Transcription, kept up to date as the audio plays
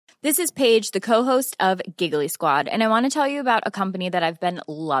This is Paige, the co-host of Giggly Squad, and I want to tell you about a company that I've been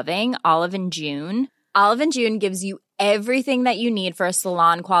loving, Olive & June. Olive & June gives you everything that you need for a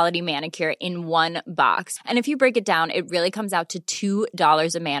salon-quality manicure in one box. And if you break it down, it really comes out to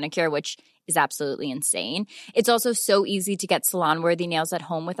 $2 a manicure, which is absolutely insane. It's also so easy to get salon-worthy nails at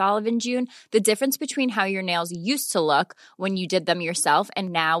home with Olive & June. The difference between how your nails used to look when you did them yourself and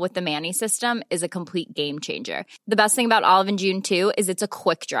now with the Mani system is a complete game changer. The best thing about Olive & June, too, is it's a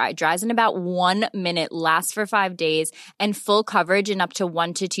quick dry. Dries in about 1 minute, lasts for 5 days, and full coverage in up to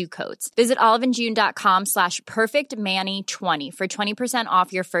 1 to 2 coats. Visit oliveandjune.com/perfectmani20 for 20%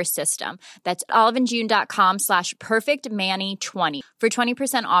 off your first system. That's oliveandjune.com/perfectmani20 for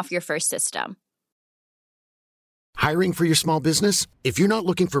 20% off your first system. Hiring for your small business? If you're not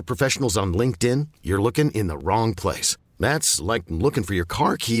looking for professionals on LinkedIn, you're looking in the wrong place. That's like looking for your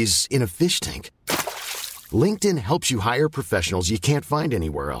car keys in a fish tank. LinkedIn helps you hire professionals you can't find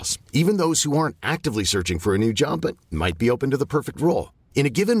anywhere else, even those who aren't actively searching for a new job but might be open to the perfect role. In a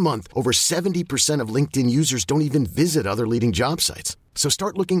given month, over 70% of LinkedIn users don't even visit other leading job sites. So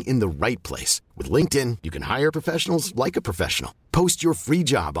start looking in the right place. With LinkedIn, you can hire professionals like a professional. Post your free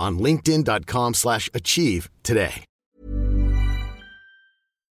job on linkedin.com/achieve today.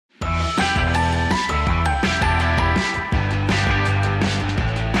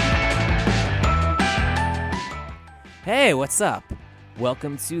 Hey, what's up?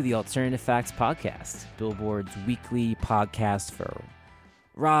 Welcome to the Alternative Facts Podcast, Billboard's weekly podcast for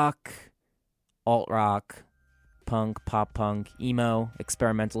rock, alt-rock, punk, pop-punk, emo,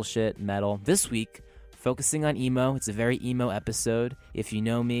 experimental shit, metal. This week, focusing on emo. It's a very emo episode. If you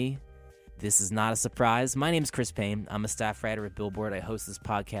know me, this is not a surprise. My name's Chris Payne. I'm a staff writer at Billboard. I host this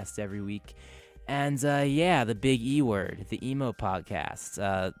podcast every week. And the big E word, the emo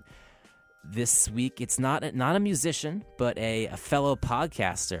podcast. This week, it's not a musician, but a fellow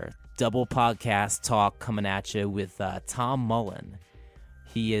podcaster. Double podcast talk coming at you with Tom Mullen.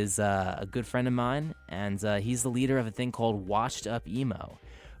 He is a good friend of mine, and he's the leader of a thing called Washed Up Emo,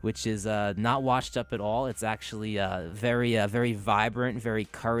 which is not washed up at all. It's actually a very vibrant, very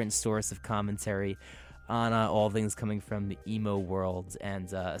current source of commentary on all things coming from the emo world.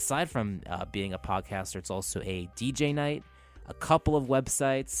 And aside from being a podcaster, it's also a DJ night, a couple of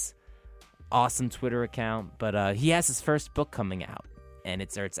websites, awesome Twitter account. But he has his first book coming out, and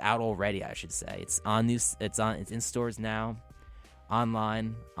it's out already, I should say. It's in stores now.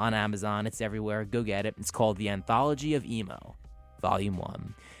 Online, on Amazon, it's everywhere. Go get it. It's called The Anthology of Emo, Volume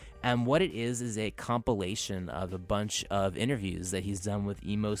 1. And what it is a compilation of a bunch of interviews that he's done with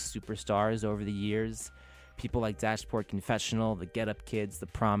emo superstars over the years. People like Dashboard Confessional, the Get Up Kids, the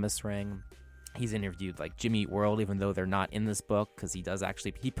Promise Ring. He's interviewed like Jimmy Eat World, even though they're not in this book, because he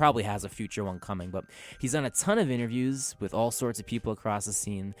probably has a future one coming. But he's done a ton of interviews with all sorts of people across the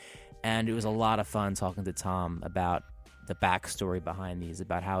scene. And it was a lot of fun talking to Tom about the backstory behind these,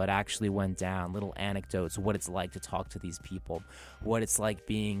 about how it actually went down, little anecdotes, what it's like to talk to these people, what it's like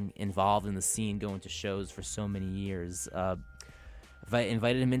being involved in the scene, going to shows for so many years. I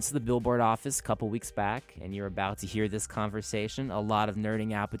invited him into the Billboard office a couple weeks back, and you're about to hear this conversation. A lot of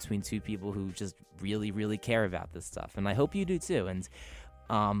nerding out between two people who just really, really care about this stuff, and I hope you do too. And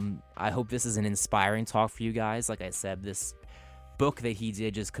I hope this is an inspiring talk for you guys. Like I said, this book that he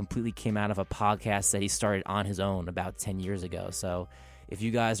did just completely came out of a podcast that he started on his own about 10 years ago. So if you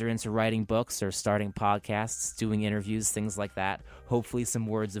guys are into writing books or starting podcasts, doing interviews, things like that, hopefully some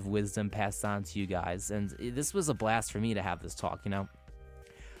words of wisdom passed on to you guys. And this was a blast for me to have this talk. You know,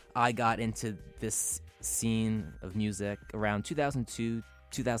 I got into this scene of music around 2002,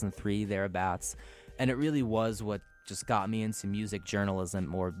 2003, thereabouts, and it really was what just got me into music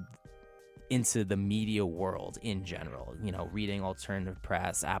journalism, or into the media world in general, you know, reading alternative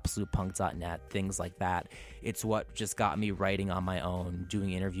press, absolutepunk.net, things like that. It's what just got me writing on my own,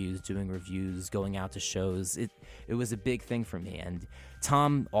 doing interviews, doing reviews, going out to shows. It was a big thing for me. And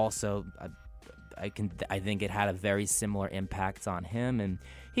Tom also, I think it had a very similar impact on him, and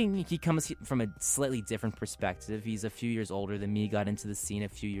he comes from a slightly different perspective. He's a few years older than me, got into the scene a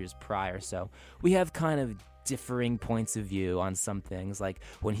few years prior, so we have kind of differing points of view on some things. Like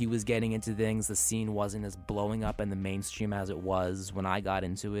when he was getting into things, the scene wasn't as blowing up in the mainstream as it was when I got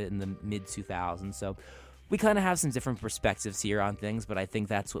into it in the mid-2000s. So we kind of have some different perspectives here on things, but I think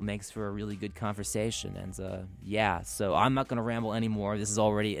that's what makes for a really good conversation. And so I'm not going to ramble anymore. This is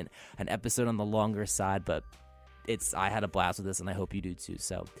already an episode on the longer side, but I had a blast with this, and I hope you do too.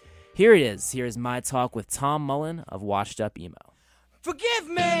 So here it is. Here is my talk with Tom Mullen of Washed Up Emo. Forgive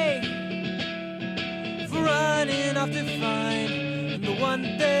me for running off to find the one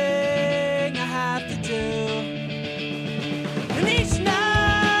thing I have to do. And each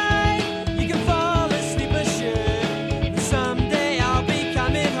night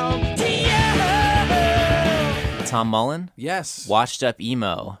Tom Mullen. Yes. Washed Up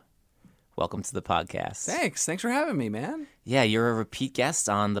Emo. Welcome to the podcast. Thanks for having me, man. Yeah, you're a repeat guest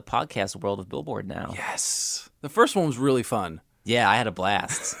on the podcast world of Billboard now. Yes. The first one was really fun. Yeah, I had a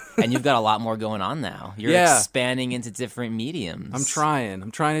blast. And you've got a lot more going on now. You're expanding into different mediums. I'm trying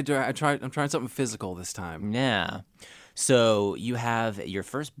something physical this time. Yeah. So you have your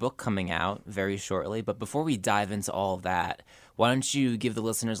first book coming out very shortly, but before we dive into all of that, why don't you give the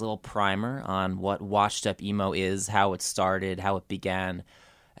listeners a little primer on what Washed Up Emo is, how it started, how it began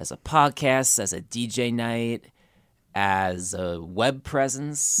as a podcast, as a DJ night, as a web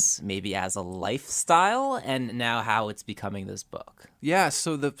presence, maybe as a lifestyle, and now how it's becoming this book. Yeah,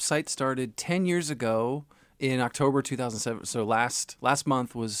 so the site started 10 years ago in October 2007. So last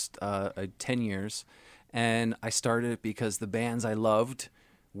month was 10 years, and I started it because the bands I loved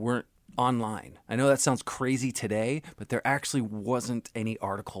weren't online. I know that sounds crazy today, but there actually wasn't any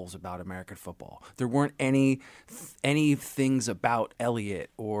articles about American football. There weren't any things about Elliott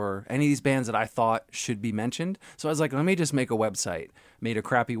or any of these bands that I thought should be mentioned. So I was like, let me just make a website. Made a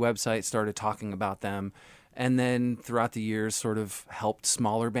crappy website, started talking about them, and then throughout the years sort of helped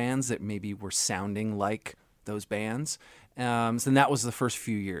smaller bands that maybe were sounding like those bands. So that was the first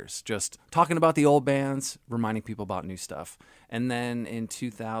few years, just talking about the old bands, reminding people about new stuff. And then in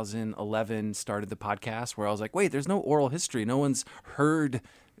 2011, started the podcast where I was like, wait, there's no oral history. No one's heard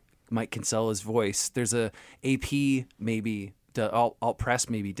Mike Kinsella's voice. There's a AP maybe, the alt press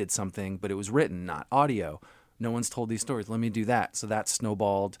maybe did something, but it was written, not audio. No one's told these stories. Let me do that. So that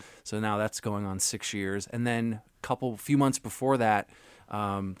snowballed. So now that's going on 6 years. And then few months before that,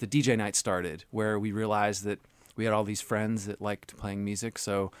 the DJ night started, where we realized that we had all these friends that liked playing music.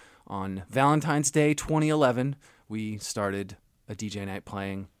 So on Valentine's Day 2011, we started a DJ night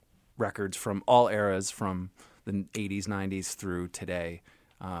playing records from all eras, from the 80s, 90s through today,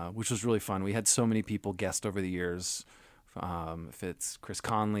 which was really fun. We had so many people guest over the years. If it's Chris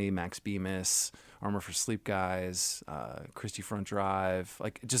Conley, Max Bemis, Armor for Sleep guys, Christie Front Drive,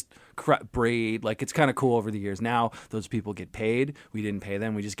 like just Braid, like it's kind of cool over the years. Now those people get paid. We didn't pay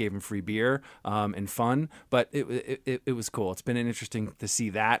them. We just gave them free beer and fun. But it was cool. It's been interesting to see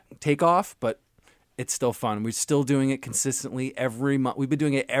that take off, but it's still fun. We're still doing it consistently every month. We've been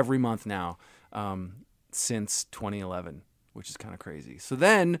doing it every month now since 2011, which is kind of crazy. So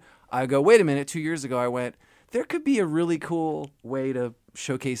then I go, wait a minute. 2 years ago, I went, there could be a really cool way to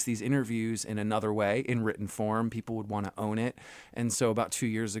showcase these interviews in another way, in written form. People would want to own it. And so about 2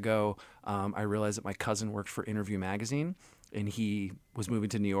 years ago, I realized that my cousin worked for Interview Magazine, and he was moving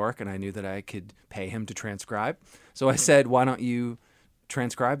to New York, and I knew that I could pay him to transcribe. So I said, why don't you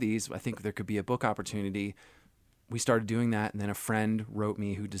transcribe these? I think there could be a book opportunity. We started doing that, and then a friend wrote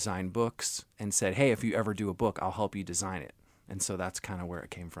me who designed books and said, hey, if you ever do a book, I'll help you design it. And so that's kind of where it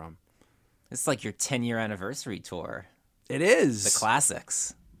came from. It's like your 10-year anniversary tour. It is. The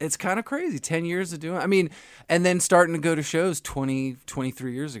classics. It's kind of crazy. 10 years of doing it. I mean, and then starting to go to shows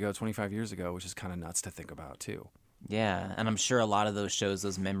 23 years ago, 25 years ago, which is kind of nuts to think about, too. Yeah, and I'm sure a lot of those shows,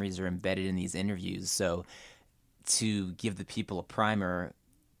 those memories are embedded in these interviews. So to give the people a primer,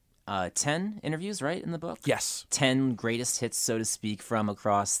 10 interviews, right, in the book? Yes. 10 greatest hits, so to speak, from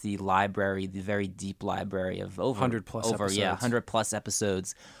across the library, the very deep library of over 100 plus episodes. Yeah, 100 plus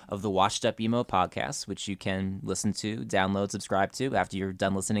episodes of the Washed Up Emo podcast, which you can listen to, download, subscribe to after you're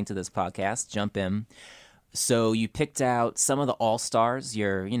done listening to this podcast. Jump in. So you picked out some of the all-stars,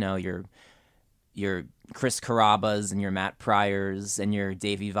 your Chris Carrabba's and your Matt Pryors and your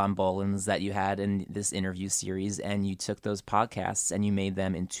Davey Von Bolens that you had in this interview series, and you took those podcasts and you made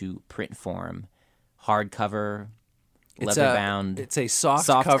them into print form, hardcover, leather-bound. It's a soft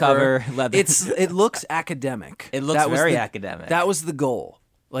cover. Leather. It looks academic. It looks very academic. That was the goal.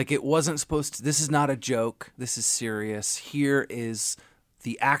 Like, it wasn't supposed to. This is not a joke. This is serious. Here is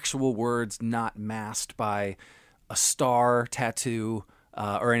the actual words, not masked by a star tattoo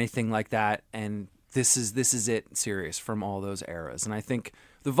or anything like that, and this is it, serious, from all those eras. And I think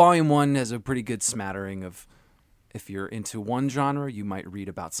the volume 1 has a pretty good smattering of, if you're into one genre, you might read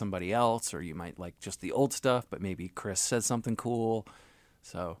about somebody else, or you might like just the old stuff, but maybe Chris says something cool.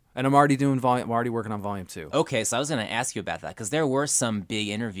 So, and I'm already working on volume 2. Okay, so I was going to ask you about that, because there were some big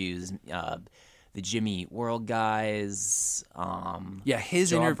interviews, the Jimmy Eat World guys,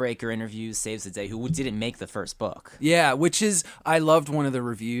 his Jawbreaker interviews, Saves the Day, who didn't make the first book. Yeah, which is, I loved one of the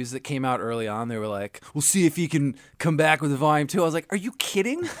reviews that came out early on. They were like, we'll see if he can come back with a volume 2. I was like, are you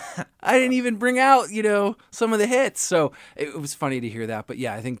kidding? I didn't even bring out, some of the hits. So it was funny to hear that. But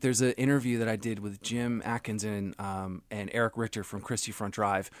yeah, I think there's an interview that I did with Jim Atkinson and Eric Richter from Christie Front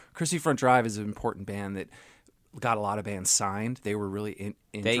Drive. Christie Front Drive is an important band that got a lot of bands signed. They were really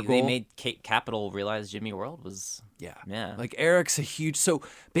integral. They made Capitol realize Jimmy World was... Yeah. Like Eric's a huge... So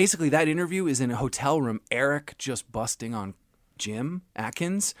basically that interview is in a hotel room, Eric just busting on Jim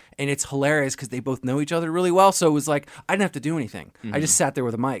Atkins, and it's hilarious because they both know each other really well. So it was like, I didn't have to do anything. I just sat there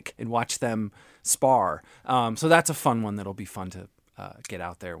with a mic and watched them spar. So that's a fun one that'll be fun to get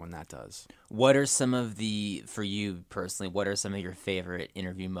out there when that does. What are some of for you personally, what are some of your favorite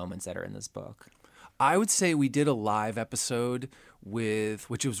interview moments that are in this book? I would say we did a live episode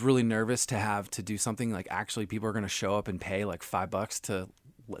which was really nervous to have to do something like actually people are going to show up and pay like $5 to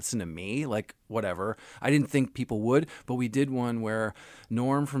listen to me, like whatever. I didn't think people would, but we did one where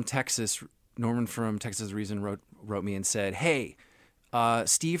Norman from Texas Reason wrote me and said, hey,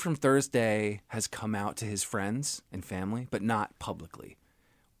 Steve from Thursday has come out to his friends and family, but not publicly.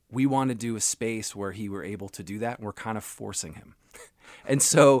 We want to do a space where he were able to do that, and we're kind of forcing him. And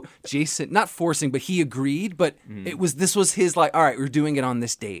so Jason, not forcing, but he agreed, but this was his like, all right, we're doing it on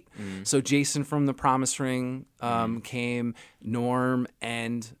this date. So Jason from The Promise Ring came, Norm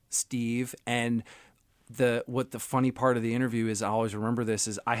and Steve, and the funny part of the interview is, I always remember this,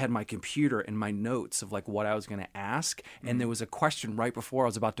 is I had my computer and my notes of like what I was going to ask, and there was a question right before I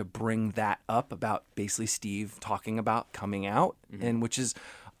was about to bring that up about basically Steve talking about coming out, and which is,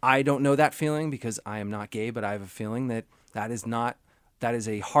 I don't know that feeling because I am not gay, but I have a feeling that that is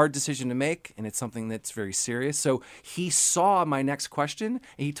a hard decision to make, and it's something that's very serious. So he saw my next question,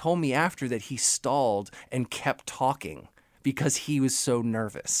 and he told me after that he stalled and kept talking because he was so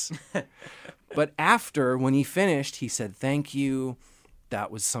nervous. But after, when he finished, he said, thank you. That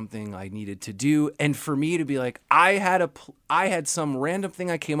was something I needed to do. And for me to be like, I had some random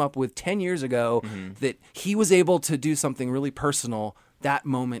thing I came up with 10 years ago that he was able to do something really personal. That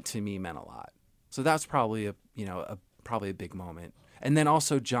moment to me meant a lot. So that's probably a big moment. And then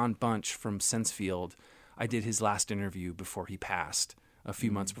also John Bunch from Sensefield, I did his last interview before he passed, a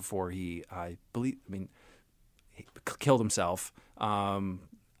few months before he killed himself.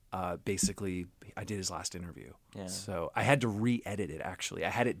 Basically, I did his last interview. Yeah. So I had to re-edit it, actually. I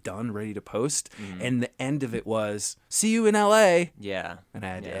had it done, ready to post, and the end of it was, see you in LA. Yeah. And I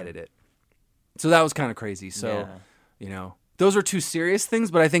had to edit it. So that was kind of crazy. So, those are two serious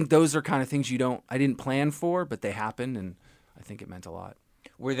things, but I think those are kind of things I didn't plan for, but they happened, and I think it meant a lot.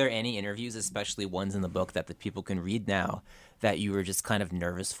 Were there any interviews, especially ones in the book that the people can read now, that you were just kind of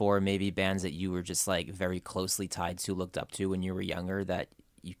nervous for? Maybe bands that you were just like very closely tied to, looked up to when you were younger, that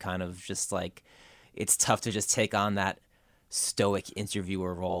you kind of just like, it's tough to just take on that stoic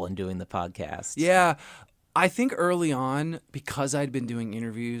interviewer role in doing the podcast? Yeah. I think early on, because I'd been doing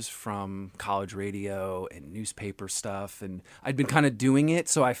interviews from college radio and newspaper stuff, and I'd been kind of doing it,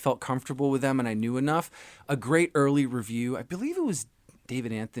 so I felt comfortable with them and I knew enough. A great early review, I believe it was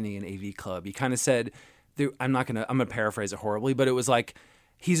David Anthony in AV Club. He kind of said, I'm gonna paraphrase it horribly, but it was like,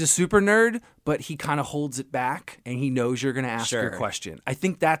 he's a super nerd, but he kind of holds it back and he knows you're gonna ask your question. I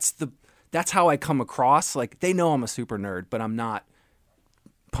think that's how I come across. Like, they know I'm a super nerd, but I'm not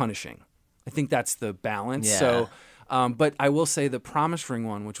punishing. I think that's the balance. Yeah. So, but I will say the Promise Ring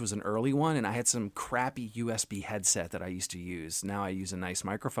one, which was an early one, and I had some crappy USB headset that I used to use. Now I use a nice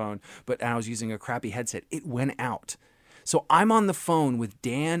microphone, but I was using a crappy headset. It went out. So I'm on the phone with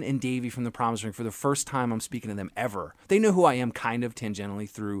Dan and Davey from the Promise Ring for the first time I'm speaking to them ever. They know who I am kind of tangentially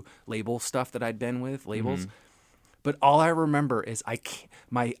through label stuff that I'd been with, labels. But all I remember is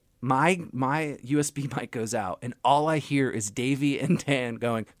my USB mic goes out, and all I hear is Davey and Dan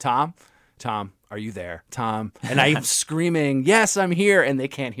going, Tom, are you there? Tom. And I'm screaming, yes, I'm here. And they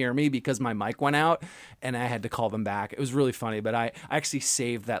can't hear me because my mic went out, and I had to call them back. It was really funny, but I actually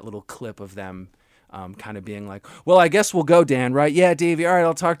saved that little clip of them kind of being like, well, I guess we'll go, Dan, right? Yeah, Davey, all right,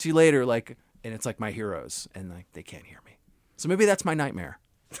 I'll talk to you later. Like, and it's like my heroes, and like they can't hear me. So maybe that's my nightmare.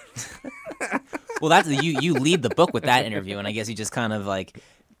 Well, that's you lead the book with that interview, and I guess you just kind of like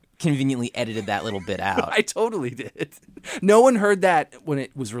conveniently edited that little bit out. I totally did. No one heard that when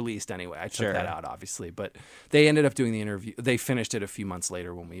it was released anyway. I took that out, obviously. But they ended up doing the interview. They finished it a few months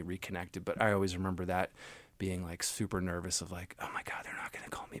later when we reconnected. But I always remember that being like super nervous of like, oh my God, they're not going to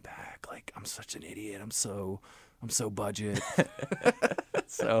call me back. Like, I'm such an idiot. I'm so budget.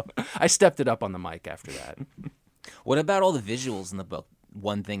 So I stepped it up on the mic after that. What about all the visuals in the book?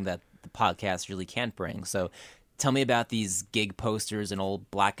 One thing that the podcast really can't bring. So tell me about these gig posters and old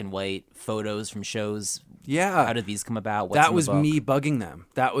black and white photos from shows. Yeah. How did these come about? That was me bugging them.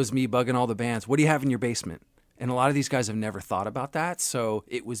 That was me bugging all the bands. What do you have in your basement? And a lot of these guys have never thought about that. So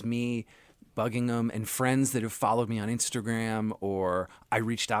it was me bugging them, and friends that have followed me on Instagram, or I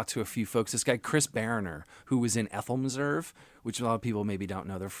reached out to a few folks. This guy, Chris Bariner, who was in Ethel Meserve, which a lot of people maybe don't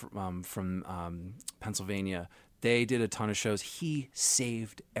know. They're from Pennsylvania. They did a ton of shows. He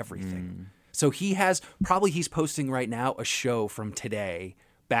saved everything. So he's posting right now a show from today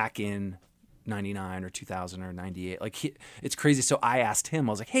back in 99 or 2000 or 98. Like it's crazy. So I asked him,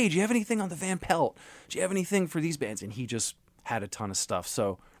 I was like, hey, do you have anything on the Van Pelt? Do you have anything for these bands? And he just had a ton of stuff.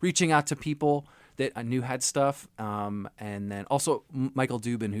 So reaching out to people that I knew had stuff. And then also Michael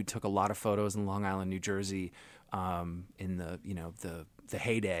Dubin, who took a lot of photos in Long Island, New Jersey, in the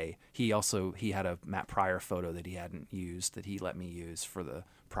heyday. He had a Matt Pryor photo that he hadn't used that he let me use for the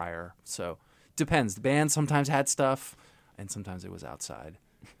Pryor. So depends. The band sometimes had stuff and sometimes it was outside.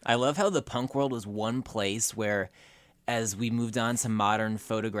 I love how the punk world was one place where, as we moved on to modern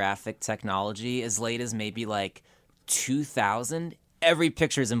photographic technology, as late as maybe like 2000, every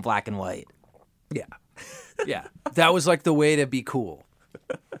picture's in black and white. Yeah. Yeah. That was like the way to be cool.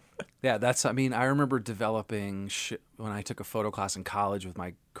 Yeah, I remember developing when I took a photo class in college with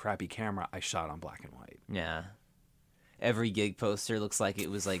my crappy camera, I shot on black and white. Yeah. Every gig poster looks like it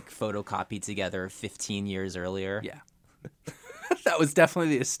was like photocopied together 15 years earlier. Yeah. That was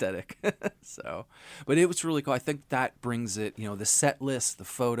definitely the aesthetic. But it was really cool. I think that brings it, the set list, the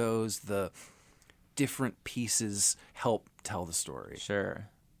photos, the different pieces help tell the story. Sure.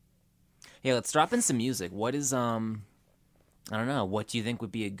 Yeah, let's drop in some music. What is, I don't know, what do you think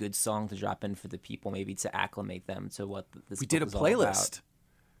would be a good song to drop in for the people, maybe to acclimate them to what this We did a book is all about? playlist.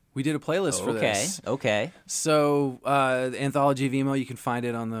 We did a playlist for this. Okay. So, the Anthology of Emo, you can find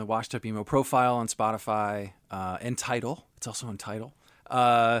it on the Washed Up Emo profile on Spotify, and Tidal. It's also on Tidal.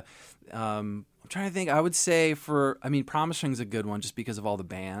 I'm trying to think. I would say Promise Ring's a good one just because of all the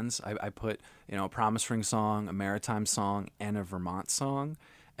bands. I put, a Promise Ring song, a Maritime song, and a Vermont song.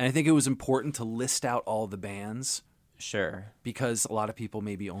 And I think it was important to list out all the bands. Sure. Because a lot of people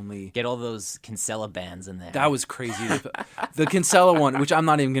maybe only... Get all those Kinsella bands in there. That was crazy. The Kinsella one, which I'm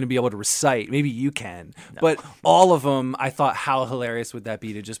not even going to be able to recite. Maybe you can. No. But all of them, I thought, how hilarious would that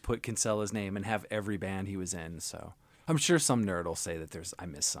be to just put Kinsella's name and have every band he was in. So I'm sure some nerd will say that I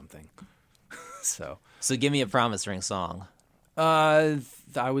missed something. So give me a Promise Ring song. I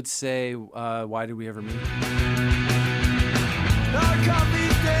would say, Why Did We Ever Meet? Our coffee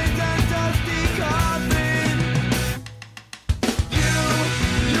stains and dusty coffin.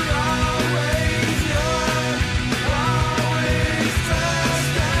 You're always dressed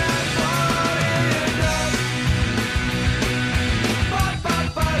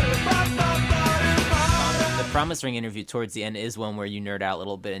and fired up. The Promise Ring interview towards the end is one where you nerd out a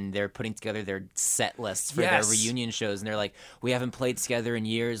little bit, and they're putting together their set lists for their reunion shows, and they're like, we haven't played together in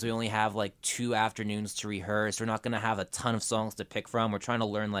years. We only have like 2 afternoons to rehearse. We're not going to have a ton of songs to pick from. We're trying to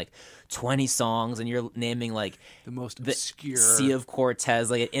learn like 20 songs, and you're naming like the most obscure Sea of Cortez,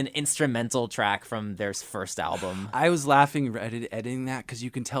 like an instrumental track from their first album. I was laughing editing that because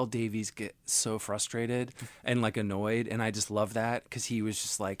you can tell Davies get so frustrated and like annoyed, and I just love that because he was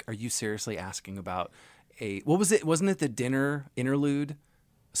just like, are you seriously asking about what was it? Wasn't it the dinner interlude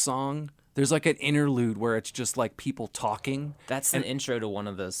song? There's like an interlude where it's just like people talking. That's an intro to one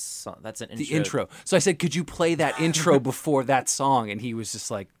of those songs. That's an intro. The intro. So I said, could you play that intro before that song? And he was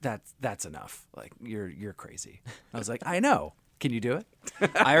just like, that's enough. Like, you're crazy. I was like, I know. Can you do it?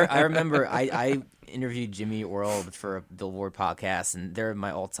 I remember I interviewed Jimmy World for a Billboard podcast, and they're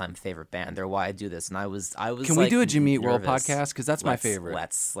my all-time favorite band. They're why I do this, and I was. Can we do a Jimmy Eat World podcast? Because that's my favorite.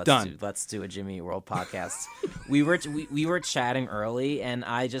 Let's Done. Let's do a Jimmy Eat World podcast. we were chatting early, and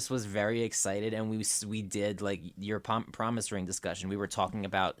I just was very excited, and we did like your Promise Ring discussion. We were talking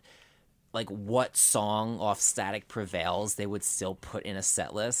about like what song off Static Prevails they would still put in a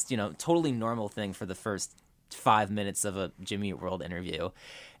set list. Totally normal thing for the first 5 minutes of a Jimmy Eat World interview.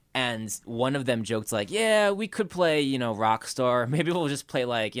 And one of them joked like, yeah, we could play, Rockstar. Maybe we'll just play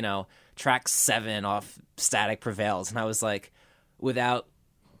like, track 7 off Static Prevails. And I was like, without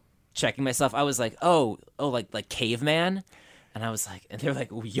checking myself, I was like, like Caveman. And I was like, and they're like,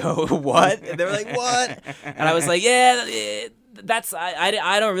 yo, what? And they were like, what? And I was like, yeah, that's,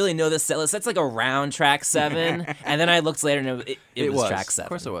 I don't really know this set list. That's like around track 7. And then I looked later and it was track 7. Of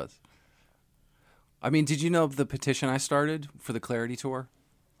course it was. I mean, did you know the petition I started for the Clarity Tour?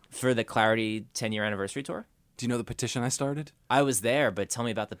 For the Clarity 10-year anniversary tour? Do you know the petition I started? I was there, but tell me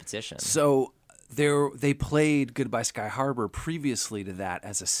about the petition. So they played Goodbye Sky Harbor previously to that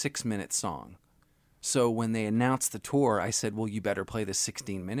as a 6-minute song. So when they announced the tour, I said, well, you better play the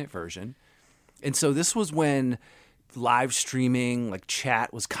 16-minute version. And so this was when live streaming, like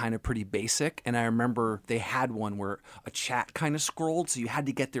chat was kind of pretty basic. And I remember they had one where a chat kind of scrolled, so you had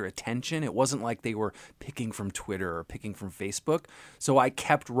to get their attention. It wasn't like they were picking from Twitter or picking from Facebook. So I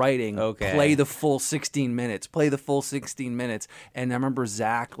kept writing, play the full 16 minutes, play the full 16 minutes. And I remember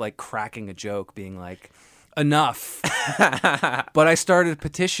Zach like cracking a joke being like, enough. But I started a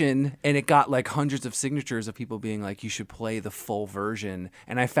petition and it got like hundreds of signatures of people being like, you should play the full version.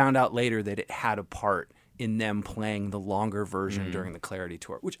 And I found out later that it had a part in them playing the longer version during the Clarity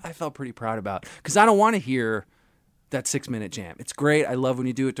Tour, which I felt pretty proud about because I don't want to hear that 6-minute jam. It's great. I love when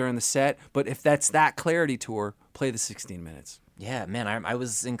you do it during the set. But if that's that Clarity Tour, play the 16 minutes. Yeah, man, I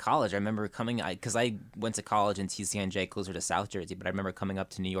was in college. I remember coming, because I went to college in TCNJ closer to South Jersey, but I remember coming up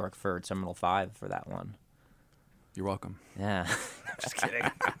to New York for Terminal 5 for that one. You're welcome. Yeah. I'm just kidding.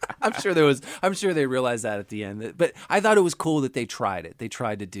 I'm sure they realized that at the end. But I thought it was cool that they tried it. They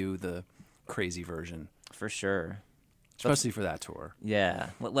tried to do the crazy version. For sure. Especially for that tour. Yeah.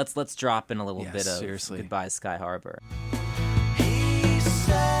 Let's drop in a little bit of seriously. Goodbye Sky Harbor. He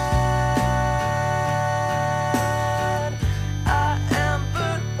said, I am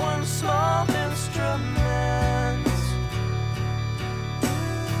but one small instrument.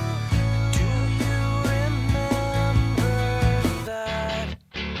 Do you remember that?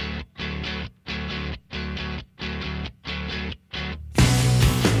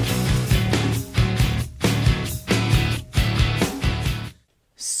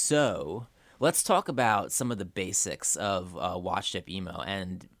 So let's talk about some of the basics of Watch Up Emo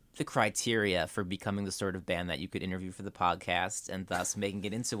and the criteria for becoming the sort of band that you could interview for the podcast and thus making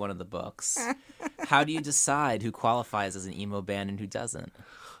it into one of the books. How do you decide who qualifies as an emo band and who doesn't?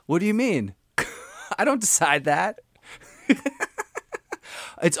 What do you mean? I don't decide that.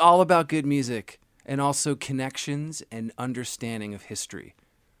 It's all about good music and also connections and understanding of history.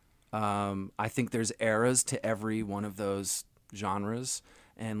 I think there's eras to every one of those genres.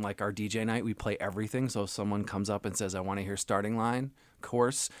 And like our DJ night, we play everything. So if someone comes up and says, I want to hear Starting Line, of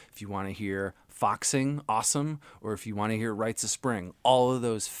course. If you want to hear Foxing, awesome. Or if you want to hear Rites of Spring, all of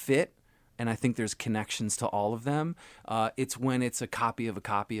those fit. And I think there's connections to all of them. It's when it's a copy of a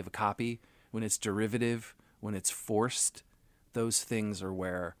copy of a copy, when it's derivative, when it's forced. Those things are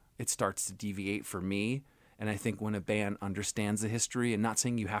where it starts to deviate for me. And I think when a band understands the history, and not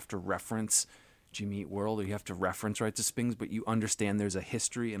saying you have to reference Jimmy Eat World or you have to reference Rites of Springs, but you understand there's a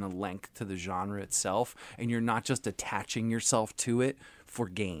history and a length to the genre itself, and you're not just attaching yourself to it for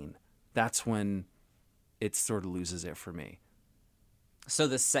gain. That's when it sort of loses it for me. So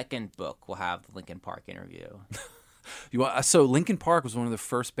the second book will have the Linkin Park interview. So Linkin Park was one of the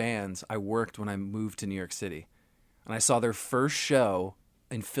first bands I worked when I moved to New York City. And I saw their first show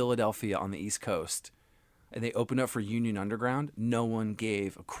in Philadelphia on the East Coast. And they opened up for Union Underground. No one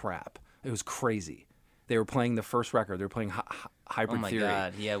gave a crap. It was crazy. They were playing the first record. They were playing Hybrid Theory. Oh my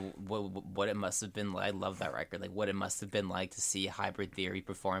God. Yeah, what it must have been like. I love that record. Like what it must have been like to see Hybrid Theory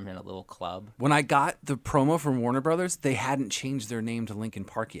perform in a little club. When I got the promo from Warner Brothers, they hadn't changed their name to Linkin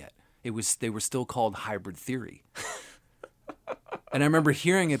Park yet. They were still called Hybrid Theory. And I remember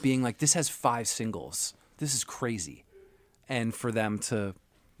hearing it being like, this has 5 singles. This is crazy. And for them to,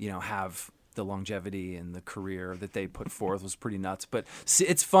 have the longevity and the career that they put forth was pretty nuts. But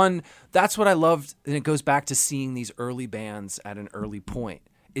it's fun. That's what I loved. And it goes back to seeing these early bands at an early point.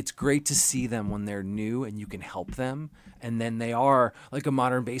 It's great to see them when they're new and you can help them. And then they are like a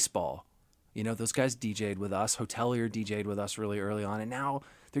Modern Baseball. Those guys DJ'd with us. Hotelier DJ'd with us really early on. And now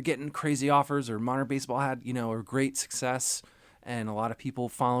they're getting crazy offers, or Modern Baseball had, a great success and a lot of people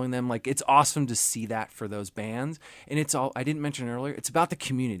following them. Like, it's awesome to see that for those bands. And I didn't mention earlier, it's about the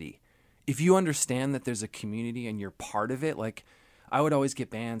community. If you understand that there's a community and you're part of it, like I would always get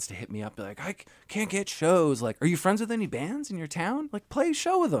bands to hit me up, be like, I can't get shows. Like, are you friends with any bands in your town? Like, play a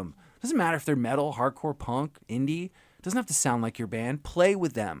show with them. Doesn't matter if they're metal, hardcore, punk, indie. Doesn't have to sound like your band. Play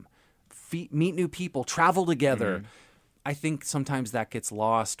with them. Meet new people. Travel together. Mm-hmm. I think sometimes that gets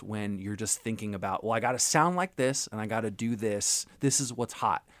lost when you're just thinking about, well, I got to sound like this and I got to do this. This is what's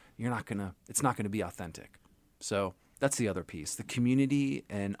hot. It's not going to be authentic. So that's the other piece, the community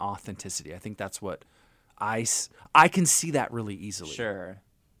and authenticity. I think that's what I can see that really easily. Sure.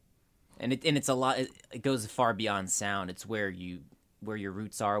 And it's a lot. It goes far beyond sound. It's where your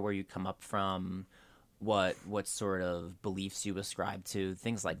roots are, where you come up from, what sort of beliefs you ascribe to,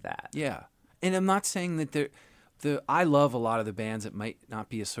 things like that. Yeah. And I'm not saying that I love a lot of the bands that might not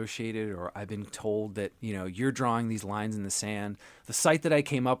be associated, or I've been told that, you're drawing these lines in the sand. The site that I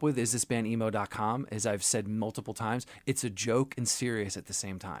came up with is thisbandemo.com. As I've said multiple times, it's a joke and serious at the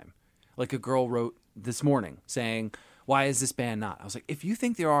same time. Like a girl wrote this morning saying, why is this band not? I was like, if you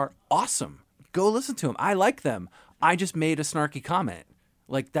think they are awesome, go listen to them. I like them. I just made a snarky comment.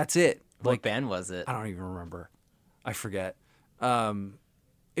 Like, that's it. What Like, band was it? I don't even remember. I forget.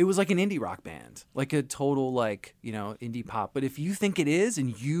 It was like an indie rock band, like a total, like, you know, indie pop. But if you think it is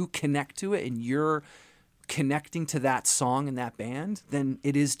and you connect to it and you're connecting to that song and that band, then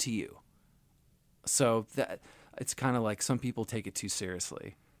it is to you. So that it's kind of like some people take it too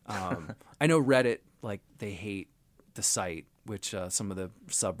seriously. I know Reddit, like, they hate the site, which some of the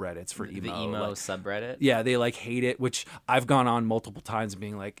subreddits for emo. The emo like, subreddit? yeah, they like hate it, which I've gone on multiple times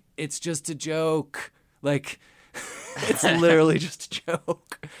being like, it's just a joke. Like, it's literally just a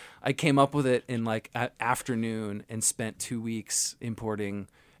joke. I came up with it in like an afternoon and spent 2 weeks importing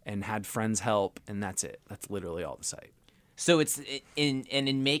and had friends help, and that's it. That's literally all the site. So it's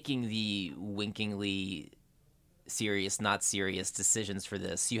in making the winkingly serious, not serious decisions for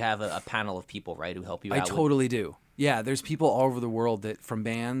this, you have a panel of people, right, who help you out? I totally do. Yeah, there's people all over the world that from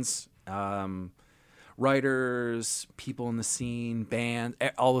bands, writers, people in the scene, band,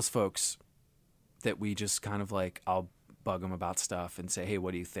 all those folks that we just kind of like, I'll bug them about stuff and say, hey,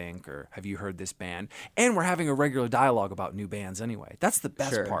 what do you think? Or have you heard this band? And we're having a regular dialogue about new bands anyway. That's the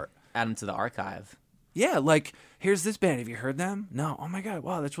best part. Add them to the archive. Yeah, like, here's this band. Have you heard them? No. Oh, my God.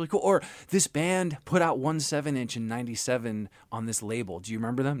 Wow, that's really cool. Or this band put out 1 7-inch in 97 on this label. Do you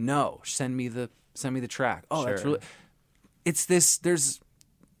remember them? No. Send me the track. Oh, that's really... It's this... There's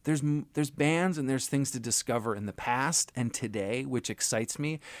bands and there's things to discover in the past and today, which excites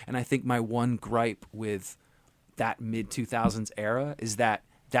me. And I think my one gripe with that mid-2000s era is that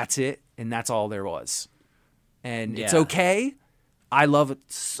that's it and that's all there was. And it's okay. I love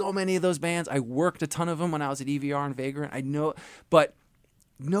so many of those bands. I worked a ton of them when I was at EVR and Vagrant. I know, but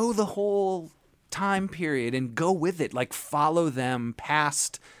know the whole time period and go with it. Like, follow them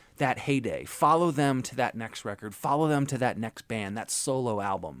past that heyday. Follow them to that next record. Follow them to that next band, that solo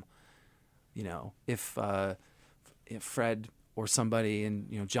album. You know, if Fred or somebody and,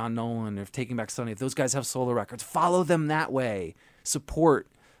 you know, John Nolan or Taking Back Sunday, if those guys have solo records, follow them that way. Support.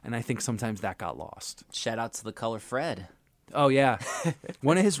 And I think sometimes that got lost. Shout out to The Color Fred. Oh, yeah.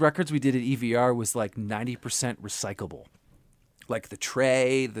 One of his records we did at EVR was like 90% recyclable. Like the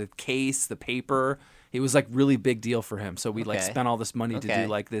tray, the case, the paper. It was like really big deal for him. So we like spent all this money to do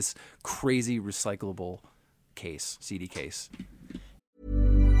like this crazy recyclable case, CD case.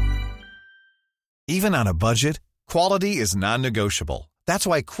 Even on a budget, quality is non-negotiable. That's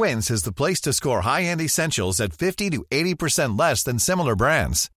why Quince is the place to score high-end essentials at 50 to 80% less than similar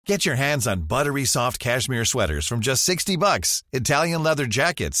brands. Get your hands on buttery soft cashmere sweaters from just $60, Italian leather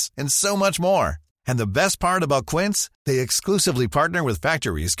jackets, and so much more. And the best part about Quince, they exclusively partner with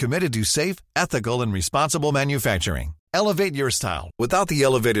factories committed to safe, ethical, and responsible manufacturing. Elevate your style without the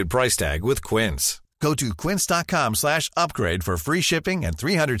elevated price tag with Quince. Go to quince.com/upgrade for free shipping and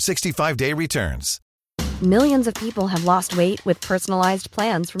 365-day returns. Millions of people have lost weight with personalized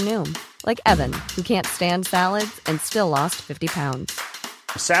plans from Noom. Like Evan, who can't stand salads and still lost 50 pounds.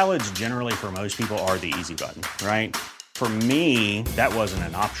 Salads generally for most people are the easy button, right? For me, that wasn't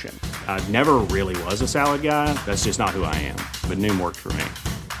an option. I never really was a salad guy. That's just not who I am. But Noom worked for me.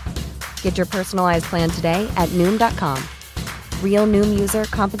 Get your personalized plan today at Noom.com. Real Noom user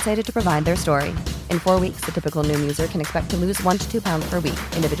compensated to provide their story. In 4 weeks, the typical Noom user can expect to lose 1 to 2 pounds per week.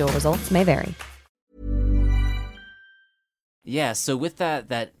 Individual results may vary. Yeah, so with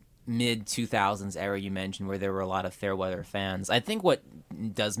that mid-2000s era you mentioned where there were a lot of fair weather fans, I think what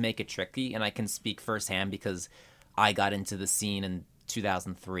does make it tricky, and I can speak firsthand because I got into the scene in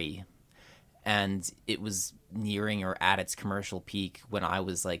 2003, and it was nearing or at its commercial peak when I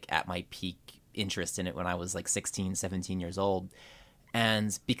was like at my peak interest in it when I was like 16, 17 years old.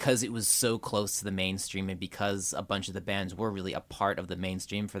 And because it was so close to the mainstream and because a bunch of the bands were really a part of the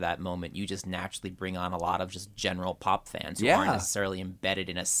mainstream for that moment, you just naturally bring on a lot of just general pop fans who aren't necessarily embedded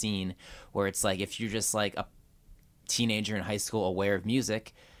in a scene where it's like if you're just like a teenager in high school aware of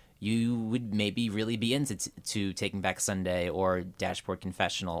music, you would maybe really be into to Taking Back Sunday or Dashboard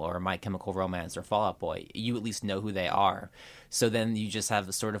Confessional or My Chemical Romance or Fall Out Boy. You at least know who they are. So then you just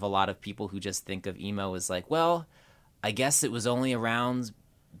have sort of a lot of people who just think of emo as like, well, I guess it was only around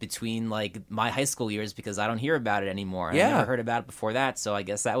between like my high school years because I don't hear about it anymore. Yeah. I never heard about it before that, so I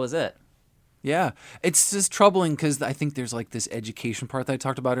guess that was it. Yeah. It's just troubling because I think there's like this education part that I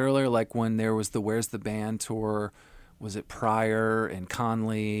talked about earlier, like when there was the Where's the Band tour, was it Pryor and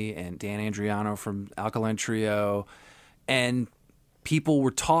Conley and Dan Andriano from Alkaline Trio, and people were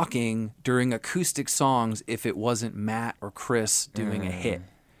talking during acoustic songs if it wasn't Matt or Chris doing a hit.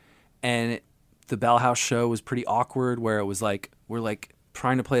 And the Bell House show was pretty awkward where it was like we're like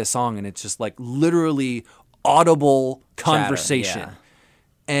trying to play a song and it's just like literally audible conversation. Chatter,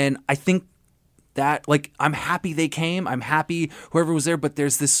 yeah. And I think that, like, I'm happy they came. I'm happy whoever was there, but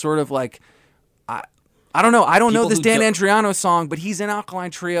there's this sort of like, I don't know. I don't know this Dan Andriano song, but he's in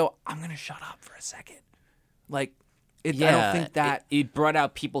Alkaline Trio. I'm going to shut up for a second. Like, I don't think that... It brought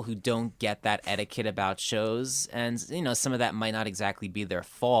out people who don't get that etiquette about shows, and, you know, some of that might not exactly be their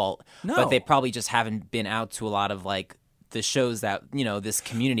fault, but they probably just haven't been out to a lot of, like, the shows that, you know, this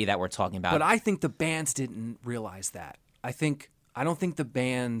community that we're talking about. But I think the bands didn't realize that. I don't think the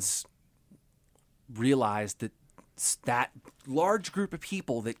bands realized that that large group of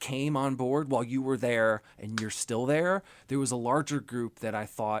people that came on board while you were there and you're still there, there was a larger group that I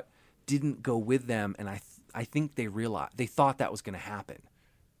thought didn't go with them, and I think they thought that was going to happen.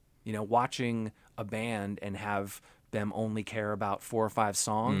 You know, watching a band and have them only care about 4 or 5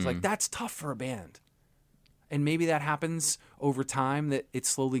 songs, like, that's tough for a band. And maybe that happens over time, that it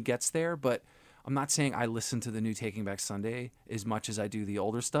slowly gets there, but I'm not saying I listen to the new Taking Back Sunday as much as I do the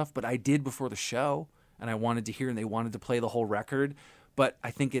older stuff, but I did before the show, and I wanted to hear, and they wanted to play the whole record. But I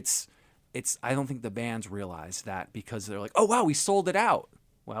think I don't think the bands realize that, because they're like, oh wow, we sold it out.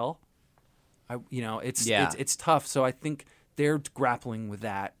 Well, it's tough. So I think they're grappling with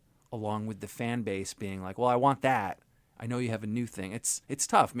that, along with the fan base being like, well, I want that. I know you have a new thing. It's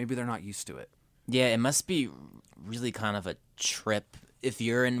tough. Maybe they're not used to it. Yeah, it must be really kind of a trip if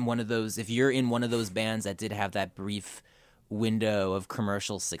you're in one of those bands that did have that brief window of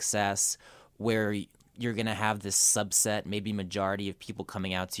commercial success, where you're going to have this subset, maybe majority of people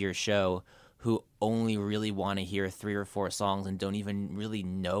coming out to your show who only really want to hear 3 or 4 songs and don't even really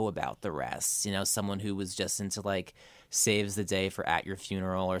know about the rest. You know, someone who was just into, like, Saves the Day for At Your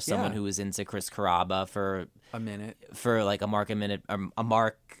Funeral, or someone who was into Chris Carrabba for a minute, for like a Mark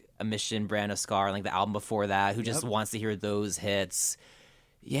a Mission, Brand of Scar, like the album before that, who just wants to hear those hits.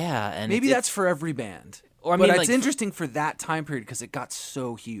 Yeah, and maybe that's for every band. Or I mean, it's interesting for that time period because it got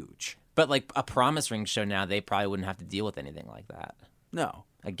so huge. But like a Promise Ring show now, they probably wouldn't have to deal with anything like that. No.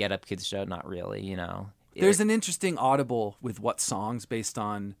 A Get Up Kids show, not really, you know. There's an interesting audible with what songs based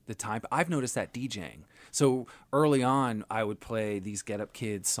on the time. I've noticed that DJing. So early on, I would play these Get Up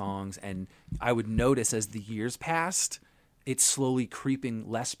Kids songs, and I would notice as the years passed, it's slowly creeping,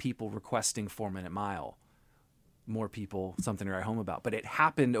 less people requesting 4 Minute Mile. More people, Something to Write Home About. But it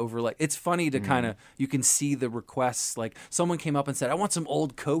happened over, like, it's funny to kind of, you can see the requests. Like, someone came up and said, I want some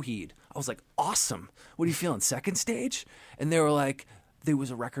old Coheed. I was like, awesome. What are you feeling, Second Stage? And they were like, there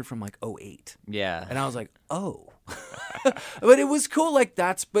was a record from like 2008. Yeah. And I was like, oh. But it was cool, like,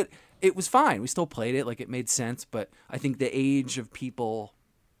 but it was fine. We still played it, like, it made sense. But I think the age of people,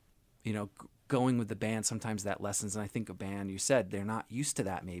 you know, going with the band, sometimes that lessens. And I think a band, you said, they're not used to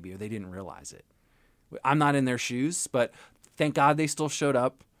that maybe, or they didn't realize it. I'm not in their shoes, but thank God they still showed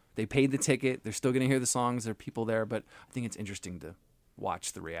up. They paid the ticket. They're still going to hear the songs. There are people there, but I think it's interesting to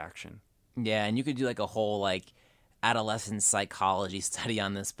watch the reaction. Yeah, and you could do like a whole like adolescent psychology study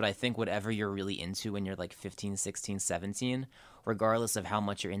on this, but I think whatever you're really into when you're like 15, 16, 17, regardless of how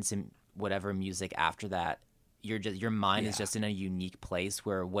much you're into whatever music after that, your mind is just in a unique place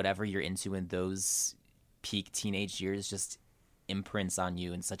where whatever you're into in those peak teenage years just imprints on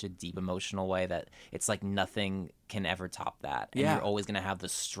you in such a deep emotional way that it's like nothing can ever top that. And you're always going to have the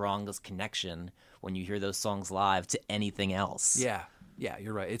strongest connection when you hear those songs live to anything else. Yeah,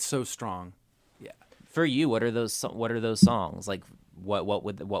 you're right. It's so strong. Yeah. For you, what are those songs? Like what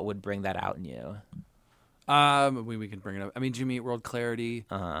would bring that out in you? We can bring it up. I mean, Jimmy Eat World, Clarity.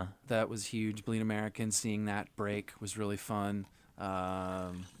 That was huge. Bleed American, seeing that break was really fun.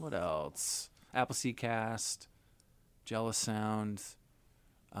 What else? Appleseed Cast. Jealous Sound,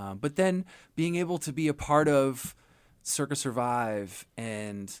 but then being able to be a part of Circa Survive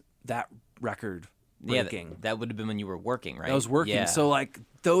and that record breaking. Yeah, that would have been when you were working, right? I was working, so like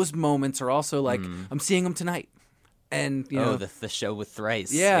those moments are also like I'm seeing them tonight, and you know the show with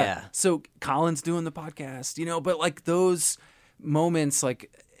Thrice. Yeah. So Colin's doing the podcast, you know, but like those moments,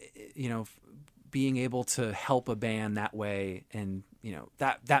 like you know, being able to help a band that way, and you know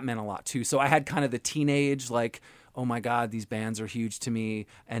that meant a lot too. So I had kind of the teenage like, oh my God, these bands are huge to me,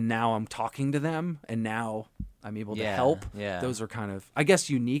 and now I'm talking to them, and now I'm able to help. Yeah. Those are kind of, I guess,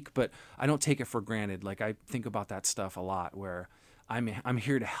 unique, but I don't take it for granted. Like, I think about that stuff a lot, where I'm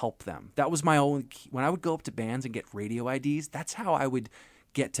here to help them. That was my only key. When I would go up to bands and get radio IDs, that's how I would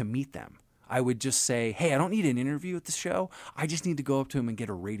get to meet them. I would just say, hey, I don't need an interview at the show. I just need to go up to them and get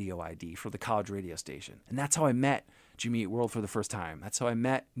a radio ID for the college radio station. And that's how I met Jimmy Eat World for the first time. That's how I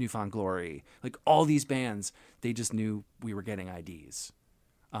met Newfound Glory. Like, all these bands, they just knew we were getting IDs.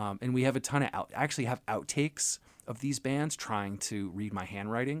 And we have a ton of actually have outtakes of these bands trying to read my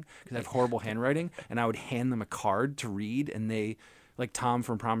handwriting, because I have horrible handwriting, and I would hand them a card to read, and they Like Tom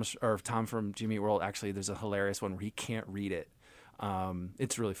from Tom from Jimmy Eat World. Actually, there's a hilarious one where he can't read it.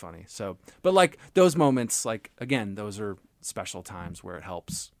 It's really funny. So, but like those moments, like again, those are special times where it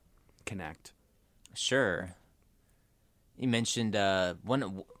helps connect. Sure. You mentioned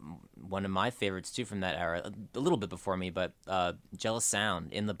one of my favorites too from that era, a little bit before me, but Jealous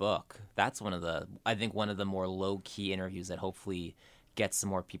Sound in the book. That's one of the more low key interviews that hopefully gets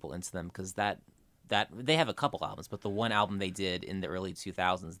some more people into them, because that they have a couple albums, but the one album they did in the early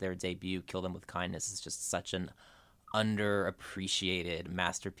 2000s, their debut, Kill Them with Kindness, is just such an underappreciated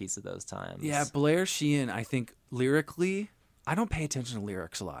masterpiece of those times. Yeah, Blair Sheehan, I think lyrically, I don't pay attention to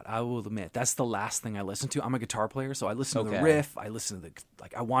lyrics a lot. I will admit that's the last thing I listen to. I'm a guitar player, so I listen to the riff. I listen to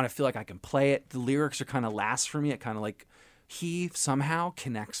I want to feel like I can play it. The lyrics are kind of last for me. It kind of like he somehow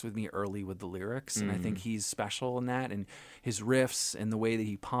connects with me early with the lyrics, and I think he's special in that. And his riffs and the way that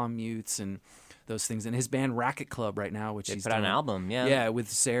he palm mutes and those things. And his band Racket Club right now, which he's put out an album, yeah,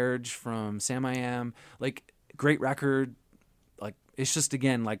 with Serge from Sam I Am, like great record. Like it's just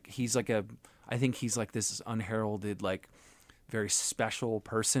again like he's like I think he's like this unheralded like very special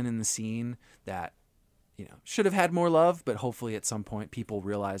person in the scene that, you know, should have had more love, but hopefully at some point people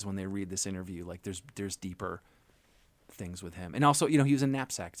realize when they read this interview, like there's deeper things with him. And also, you know, he was in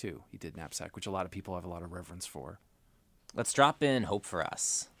Knapsack too. He did Knapsack, which a lot of people have a lot of reverence for. Let's drop in Hope for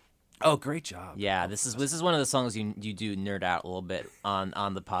Us. Oh, great job. Yeah, this is one of the songs you do nerd out a little bit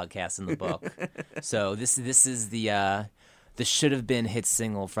on the podcast and the book. So this is the should have been hit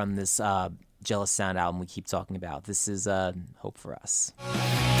single from this Jealous Sound album we keep talking about. This is Hope for Us.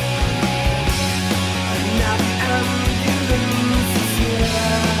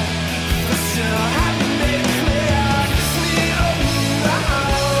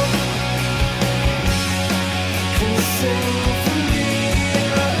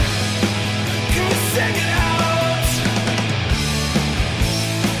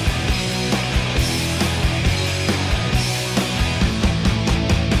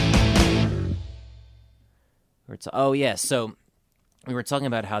 So we were talking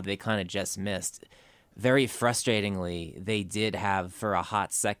about how they kind of just missed. Very frustratingly, they did have, for a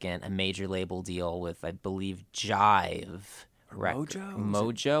hot second, a major label deal with, I believe, Jive.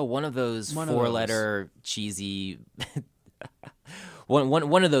 Mojo? One of those four-letter cheesy...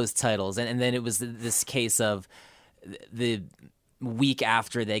 one of those titles. And then it was this case of the week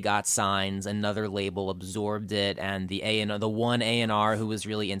after they got signed, another label absorbed it, and the one A&R who was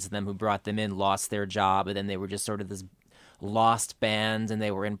really into them, who brought them in, lost their job, and then they were just sort of this lost band, and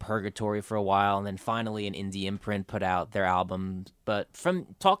they were in purgatory for a while, and then finally an indie imprint put out their album. But from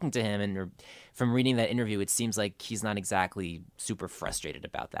talking to him and from reading that interview, it seems like he's not exactly super frustrated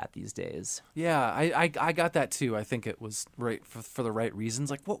about that these days. Yeah, I got that too. I think it was right for the right reasons.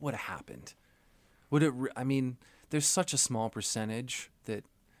 Like, what would have happened? I mean, there's such a small percentage that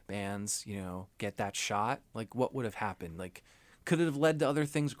bands, you know, get that shot. Like, what would have happened? Like, could it have led to other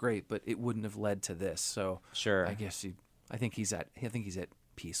things? Great, but it wouldn't have led to this. So sure, I think he's at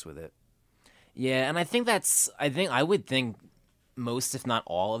peace with it. Yeah, and I would think most, if not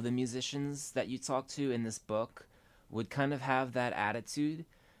all, of the musicians that you talk to in this book would kind of have that attitude,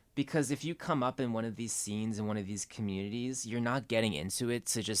 because if you come up in one of these scenes in one of these communities, you're not getting into it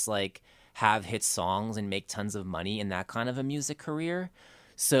to just like have hit songs and make tons of money in that kind of a music career.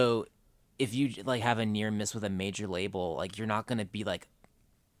 So if you like have a near miss with a major label, like you're not going to be like,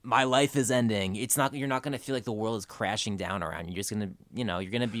 my life is ending. You're not going to feel like the world is crashing down around you. You're just going to, you know,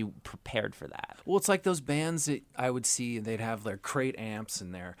 you're going to be prepared for that. Well, it's like those bands that I would see, and they'd have their crate amps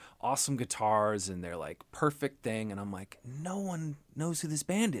and their awesome guitars and their like perfect thing. And I'm like, no one knows who this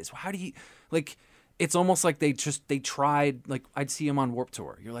band is. How do you, like, it's almost like they tried, like I'd see them on Warped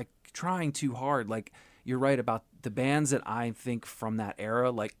Tour. You're like trying too hard. Like, you're right about the bands that I think from that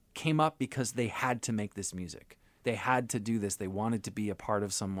era, like came up because they had to make this music. They had to do this. They wanted to be a part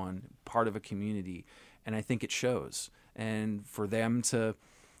of part of a community. And I think it shows. And for them to,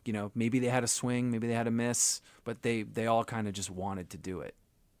 you know, maybe they had a swing, maybe they had a miss, but they all kind of just wanted to do it.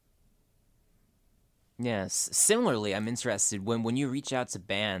 Yes. Similarly, I'm interested, when you reach out to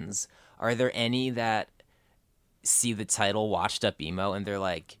bands, are there any that see the title Washed Up Emo and they're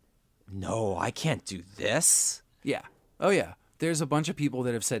like, no, I can't do this? Yeah. Oh, yeah. There's a bunch of people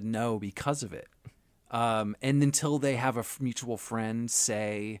that have said no because of it. And until they have a mutual friend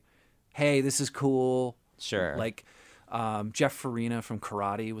say, hey, this is cool. Sure. Like Jeff Farina from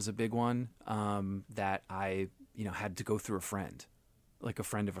Karate was a big one that I, you know, had to go through a friend, like a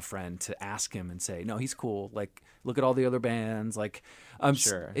friend of a friend, to ask him and say, no, he's cool. Like, look at all the other bands. Like,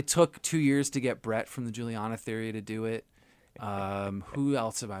 sure. It took 2 years to get Brett from the Juliana Theory to do it. Who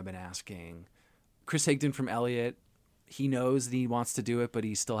else have I been asking? Chris Higdon from Elliott. he knows that he wants to do it, but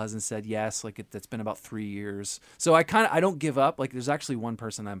he still hasn't said yes. Like that's been about 3 years. So I don't give up. Like there's actually one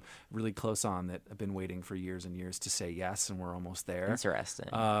person I'm really close on that I've been waiting for years and years to say yes, and we're almost there. Interesting.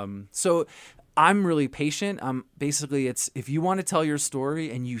 So I'm really patient. Basically it's if you want to tell your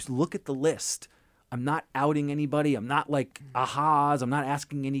story and you look at the list, I'm not outing anybody. I'm not like ahas. I'm not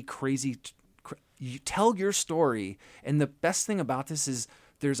asking any crazy. You tell your story, and the best thing about this is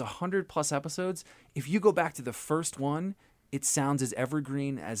there's 100+ episodes. If you go back to the first one, it sounds as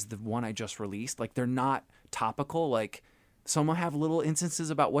evergreen as the one I just released. Like they're not topical. Like some will have little instances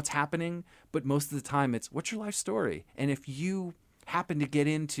about what's happening, but most of the time it's what's your life story. And if you happen to get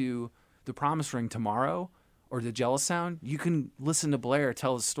into The Promise Ring tomorrow or The Jealous Sound, you can listen to Blair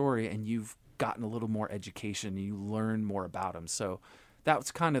tell his story, and you've gotten a little more education. You learn more about him. So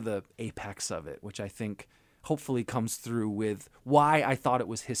that's kind of the apex of it, which I think hopefully comes through with why I thought it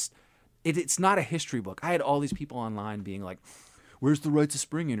was it's not a history book. I had all these people online being like, where's the Rites of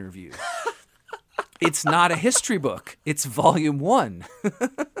Spring interview? It's not a history book. It's volume 1.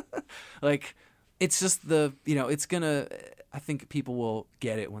 Like, it's just I think people will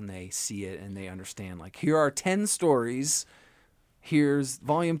get it when they see it and they understand, like, here are 10 stories. Here's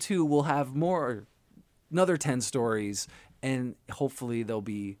volume 2. We'll have another 10 stories, and hopefully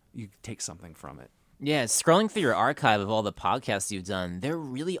you take something from it. Yeah, scrolling through your archive of all the podcasts you've done, there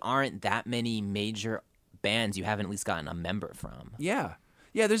really aren't that many major bands you haven't at least gotten a member from. Yeah.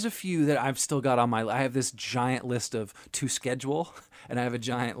 Yeah, there's a few that I've still got on I have this giant list of to schedule, and I have a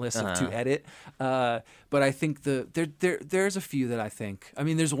giant list of to edit. But I think there's a few that I think, I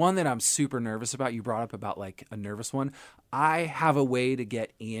mean, there's one that I'm super nervous about. You brought up about like a nervous one. I have a way to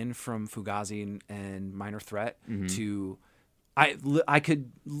get Ian from Fugazi and Minor Threat to, I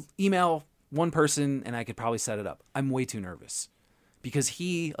could email one person and I could probably set it up. I'm way too nervous because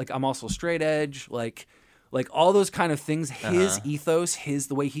I'm also straight edge, like all those kind of things, his ethos,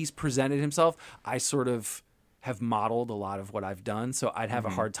 the way he's presented himself, I sort of have modeled a lot of what I've done. So I'd have a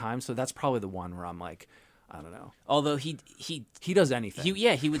hard time. So that's probably the one where I'm like, I don't know. Although he does anything.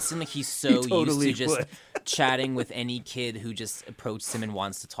 He would seem like he's so totally used to just chatting with any kid who just approached him and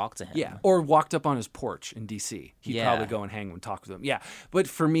wants to talk to him. Yeah, or walked up on his porch in D.C. He'd probably go and hang and talk with him. Yeah, but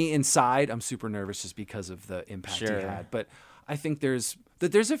for me inside, I'm super nervous just because of the impact he had. But I think there's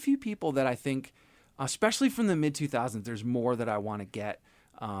a few people that I think, especially from the mid-2000s, there's more that I want to get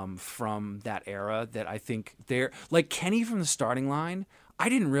from that era that I think they're like Kenny from the Starting Line. I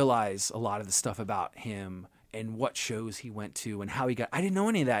didn't realize a lot of the stuff about him and what shows he went to and how he got. I didn't know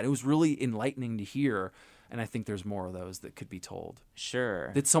any of that. It was really enlightening to hear, and I think there's more of those that could be told.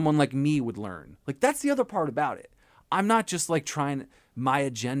 Sure. That someone like me would learn. Like that's the other part about it. I'm not just like trying my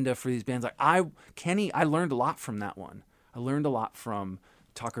agenda for these bands. Like Kenny, I learned a lot from that one. I learned a lot from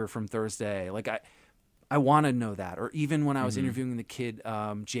Tucker from Thursday. Like I want to know that. Or even when I was interviewing the kid,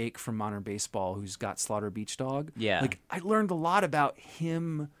 Jake from Modern Baseball, who's got Slaughter Beach Dog. Yeah. Like I learned a lot about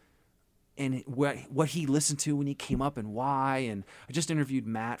him and what he listened to when he came up and why. And I just interviewed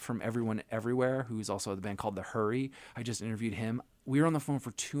Matt from Everyone Everywhere, who's also the band called The Hurry. I just interviewed him. We were on the phone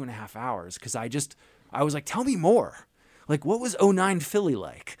for 2.5 hours because I was like, tell me more. Like, what was 09 Philly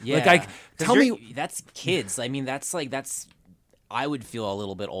like? Yeah. Like, tell me. That's kids. I mean, that's I would feel a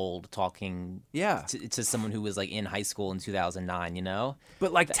little bit old talking to someone who was like in high school in 2009, you know?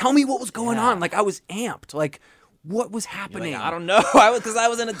 But like, tell me what was going on. Like, I was amped. Like, what was happening? Like, I don't know. Because I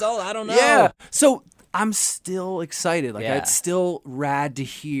was an adult. I don't know. Yeah. So I'm still excited. Like, it's still rad to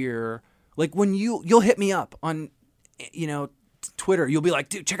hear. Like, when you'll hit me up on, Twitter. You'll be like,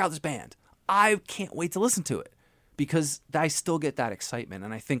 dude, check out this band. I can't wait to listen to it. Because I still get that excitement.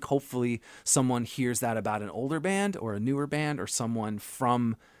 And I think hopefully someone hears that about an older band or a newer band or someone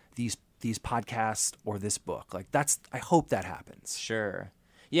from these podcasts or this book. Like I hope that happens. Sure.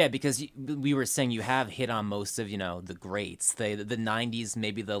 Yeah, because we were saying you have hit on most of, the greats, the 90s,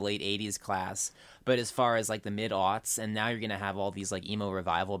 maybe the late 80s class. But as far as like the mid-aughts, and now you're going to have all these like emo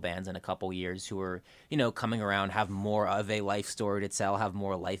revival bands in a couple years who are, coming around, have more of a life story to tell, have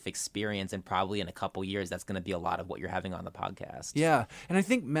more life experience, and probably in a couple years that's going to be a lot of what you're having on the podcast. Yeah, and I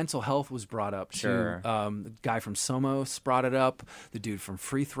think mental health was brought up too. Sure. The guy from Somos brought it up. The dude from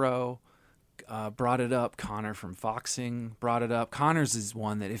Free Throw brought it up. Connor from Foxing brought it up. Connor's is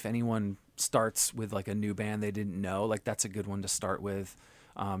one that if anyone starts with like a new band they didn't know, like that's a good one to start with,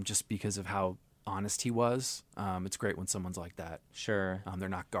 just because of how honest he was. It's great when someone's like that. Sure. They're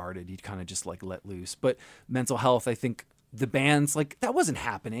not guarded. You kind of just like let loose. But mental health, I think the bands, like that wasn't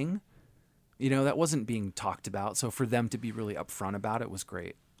happening. That wasn't being talked about. So for them to be really upfront about it was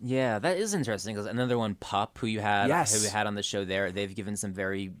great. Yeah, that is interesting. Because another one, Pup, who you had Yes. on the show there, they've given some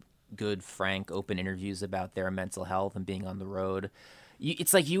very good, frank, open interviews about their mental health and being on the road.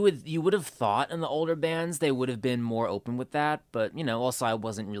 It's like you would have thought in the older bands they would have been more open with that, but also I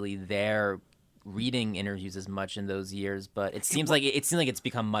wasn't really there reading interviews as much in those years, but it seems like it's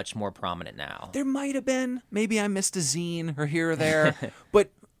become much more prominent now. There might have been, maybe I missed a zine or here or there, but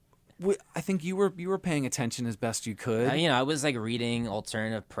I think you were paying attention as best you could. I was like reading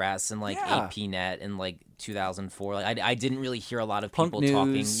alternative press and like APNet in like 2004. Like I didn't really hear a lot of Punk people news.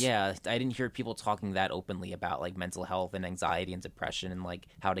 talking. Yeah, I didn't hear people talking that openly about like mental health and anxiety and depression and like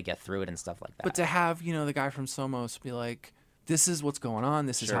how to get through it and stuff like that. But to have the guy from Somos be like, "This is what's going on.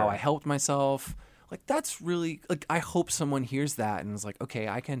 This is how I helped myself." Like that's really like I hope someone hears that and is like, okay,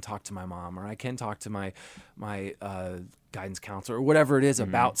 I can talk to my mom or I can talk to my guidance counselor or whatever it is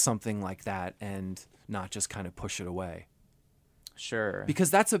about something like that and not just kind of push it away. Sure.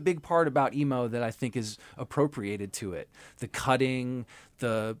 Because that's a big part about emo that I think is appropriated to it. The cutting,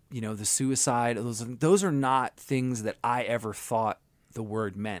 the suicide, those are not things that I ever thought the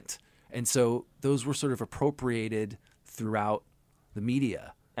word meant. And so those were sort of appropriated throughout the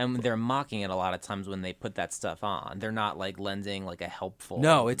media. And they're mocking it a lot of times when they put that stuff on. They're not like lending like a helpful.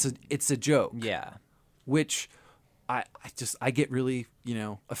 No, it's a joke. Yeah. Which I get really,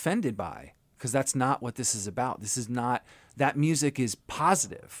 offended by because that's not what this is about. This is not, that music is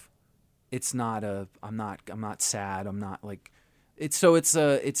positive. It's not I'm not sad. I'm not like, it's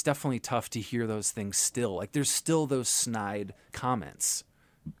definitely tough to hear those things still. Like there's still those snide comments.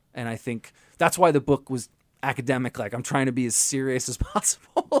 And I think that's why the book was academic. Like I'm trying to be as serious as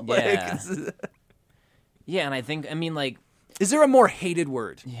possible. Yeah. Yeah. And I think, like, is there a more hated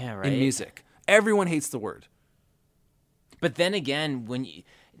word in music? Everyone hates the word. But then again,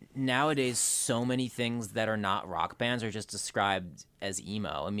 nowadays, so many things that are not rock bands are just described as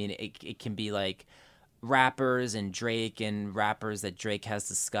emo. It can be like rappers and Drake and rappers that Drake has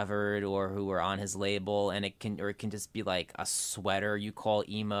discovered or who are on his label, and it can just be like a sweater you call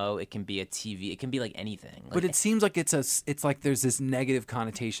emo. It can be a TV. It can be like anything. But it seems like it's like there's this negative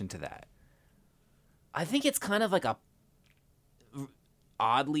connotation to that. I think it's kind of like a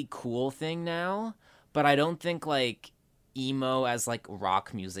oddly cool thing now, but I don't think like emo as like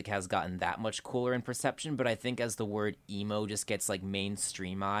rock music has gotten that much cooler in perception. But I think as the word emo just gets like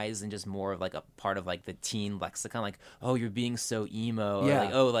mainstreamized and just more of like a part of like the teen lexicon, like, oh, you're being so emo, or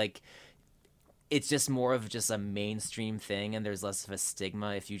like, oh, like it's just more of just a mainstream thing, and there's less of a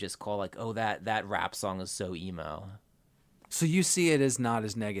stigma if you just call like, oh, that rap song is so emo. So you see it as not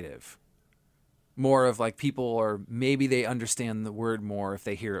as negative, more of like people, or maybe they understand the word more if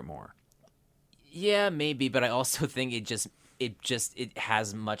they hear it more. Yeah, maybe, but I also think it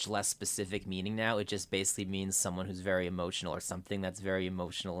has much less specific meaning now. It just basically means someone who's very emotional or something that's very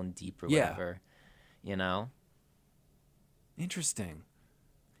emotional and deep or whatever. Interesting.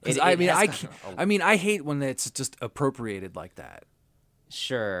 I hate when it's just appropriated like that.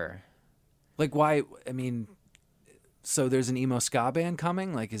 Sure. Like why? So there's an emo ska band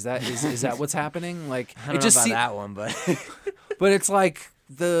coming? Like is that what's happening? Like I don't know about that one, but but it's like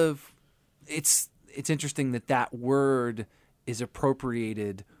it's interesting that word is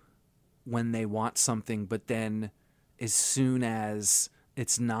appropriated when they want something, but then as soon as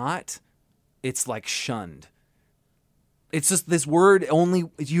it's not, it's like shunned. It's just this word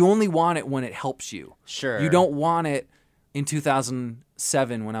you only want it when it helps you. Sure. You don't want it in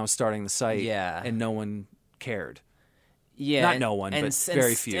 2007 when I was starting the site and no one cared. Yeah. Not no one, but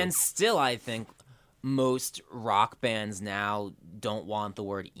very few. And still, I think most rock bands now don't want the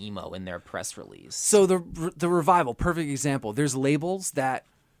word emo in their press release. So the Revival, perfect example. There's labels that,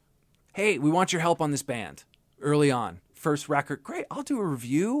 hey, we want your help on this band early on. First record, great, I'll do a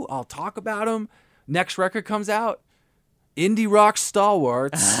review. I'll talk about them. Next record comes out, indie rock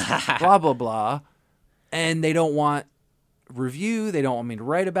stalwarts, blah, blah, blah. And they don't want review. They don't want me to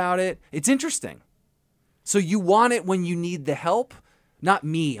write about it. It's interesting. So you want it when you need the help. Not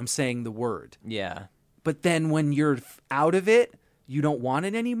me, I'm saying the word. Yeah. But then when you're out of it, you don't want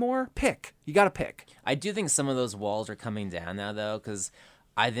it anymore? Pick. You got to pick. I do think some of those walls are coming down now, though, because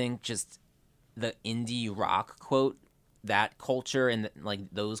I think just the indie rock quote, that culture and like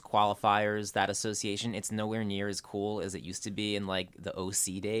those qualifiers, that association, it's nowhere near as cool as it used to be in like the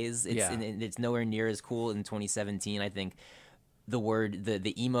OC days. It's nowhere near as cool in 2017. I think the word,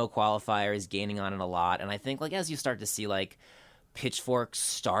 the emo qualifier is gaining on it a lot. And I think like as you start to see like Pitchfork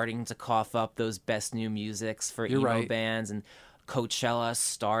starting to cough up those best new musics for emo bands, and Coachella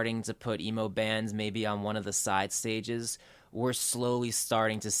starting to put emo bands maybe on one of the side stages, we're slowly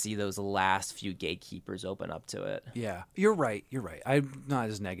starting to see those last few gatekeepers open up to it. Yeah, you're right. I'm not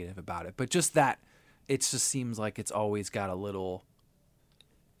as negative about it, but just that it just seems like it's always got a little,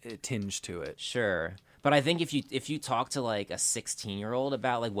 tinge to it. Sure. But I think if you talk to like a 16-year-old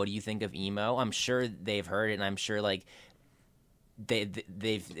about like what do you think of emo, I'm sure they've heard it, and I'm sure like they've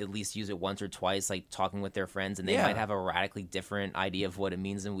at least used it once or twice, like talking with their friends, and they might have a radically different idea of what it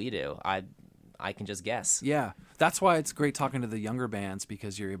means than we do. I can just guess. Yeah, that's why it's great talking to the younger bands,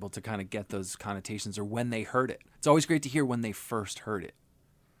 because you're able to kind of get those connotations or when they heard it. It's always great to hear when they first heard it.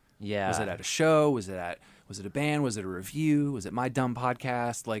 Yeah. Was it at a show? Was it a band? Was it a review? Was it My Dumb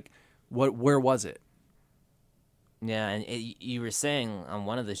Podcast? Like, where was it? Yeah, and you were saying on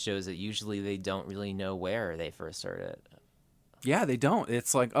one of the shows that usually they don't really know where they first heard it. Yeah, they don't.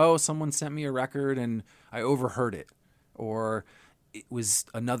 It's like, oh, someone sent me a record and I overheard it. Or it was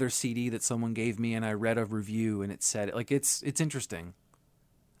another CD that someone gave me and I read a review and it said it. Like, it's interesting.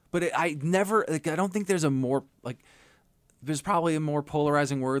 But I don't think there's there's probably a more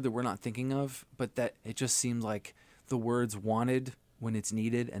polarizing word that we're not thinking of, but that it just seems like the word's wanted when it's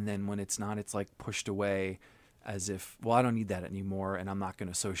needed, and then when it's not, it's like pushed away as if, well, I don't need that anymore and I'm not going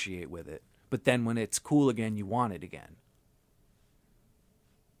to associate with it. But then when it's cool again, you want it again.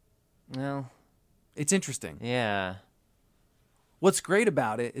 Well, it's interesting. Yeah. What's great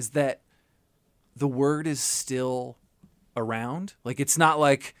about it is that the word is still around. Like, it's not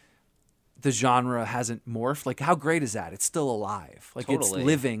like the genre hasn't morphed. Like, how great is that? It's still alive. Like, totally. It's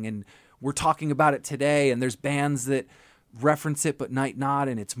living, and we're talking about it today, and there's bands that reference it but might not,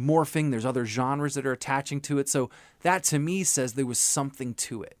 and it's morphing. There's other genres that are attaching to it. So that, to me, says there was something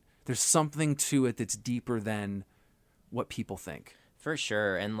to it. There's something to it that's deeper than what people think. For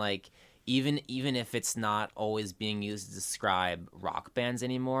sure. And like, even if it's not always being used to describe rock bands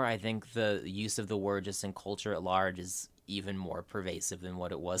anymore, I think the use of the word just in culture at large is even more pervasive than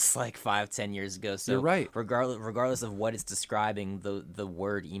what it was like 5-10 years ago. So you're right. Regardless of what it's describing, the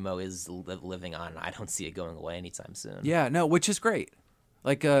word emo is living on. I don't see it going away anytime soon. Yeah, no, which is great.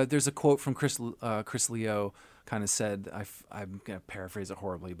 Like, there's a quote from Chris Leo kind of said, I'm going to paraphrase it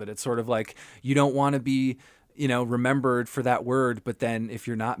horribly, but it's sort of like, you don't want to be, remembered for that word, but then if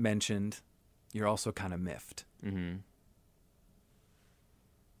you're not mentioned, you're also kind of miffed. Mm-hmm.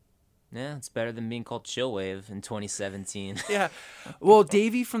 Yeah, it's better than being called Chillwave in 2017. Yeah. Well,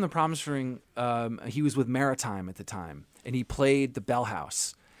 Davey from the Promise Ring, he was with Maritime at the time, and he played the Bell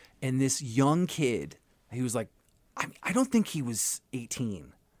House. And this young kid, he was like, I don't think he was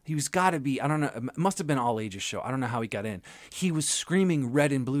 18. He was got to be, I don't know, it must have been an all-ages show. I don't know how he got in. He was screaming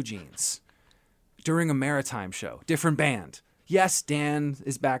Red and Blue Jeans during a Maritime show. Different band. Yes, Dan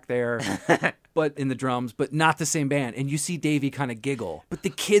is back there, but in the drums, but not the same band. And you see Davey kind of giggle, but the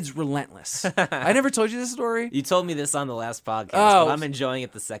kid's relentless. I never told you this story. You told me this on the last podcast, but I'm enjoying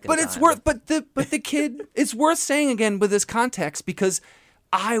it the second time. But it's worth, but the kid, it's worth saying again with this context, because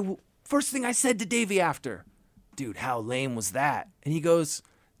first thing I said to Davey after, dude, how lame was that? And he goes,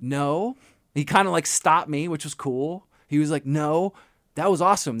 no. He kind of like stopped me, which was cool. He was like, no, that was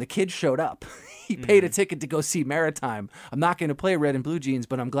awesome. The kid showed up. He paid a ticket to go see Maritime. I'm not going to play Red and Blue Jeans,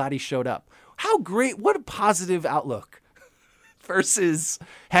 but I'm glad he showed up. How great. What a positive outlook versus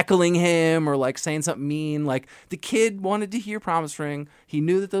heckling him or like saying something mean. Like, the kid wanted to hear Promise Ring. He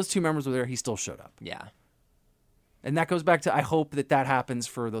knew that those two members were there. He still showed up. Yeah. And that goes back to, I hope that happens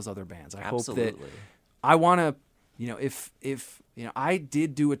for those other bands. I Absolutely. hope that I want to, if I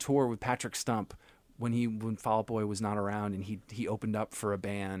did do a tour with Patrick Stump when Fall Out Boy was not around, and he opened up for a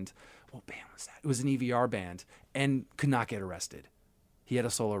band. What band was that? It was an EVR band, and could not get arrested. He had a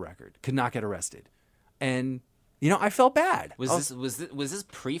solo record, could not get arrested, and I felt bad. Was this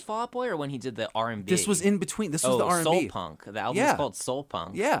pre-Fall Out Boy or when he did the R&B? This was in between. This was the R&B. Soul Punk. The album is called Soul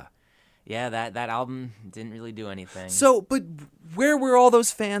Punk. Yeah. Yeah, that album didn't really do anything. So, but where were all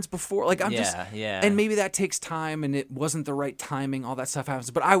those fans before? Like, yeah. And maybe that takes time, and it wasn't the right timing. All that stuff happens.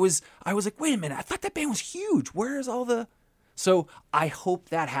 But I was like, wait a minute, I thought that band was huge. Where is all the? So I hope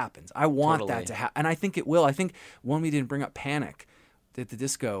that happens. I want that to happen, and I think it will. I think when we didn't bring up Panic at the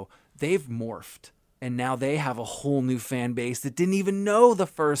disco, they've morphed, and now they have a whole new fan base that didn't even know the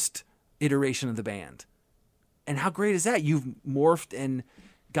first iteration of the band. And how great is that? You've morphed and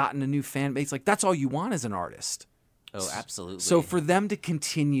gotten a new fan base. Like, that's all you want as an artist. Oh, absolutely. So for them to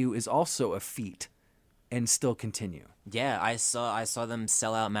continue is also a feat, and still continue. Yeah, I saw them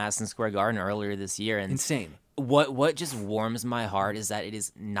sell out Madison Square Garden earlier this year, and insane. What just warms my heart is that it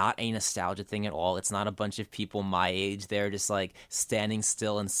is not a nostalgia thing at all. It's not a bunch of people my age there just like standing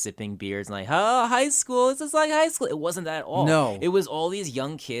still and sipping beers and like, oh, high school, it's just like high school. It wasn't that at all. No. It was all these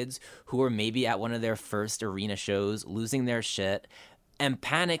young kids who were maybe at one of their first arena shows, losing their shit. And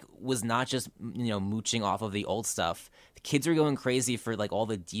Panic was not just, mooching off of the old stuff. kids were going crazy for like all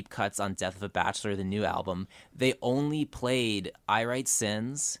the deep cuts on Death of a Bachelor, the new album. They only played I Write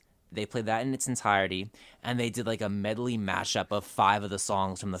Sins. They played that in its entirety, and they did like a medley mashup of 5 of the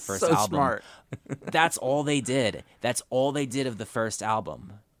songs from the first album. Smart. That's all they did. That's all they did of the first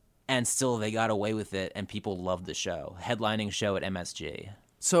album. And still they got away with it, and people loved the show. Headlining show at MSG.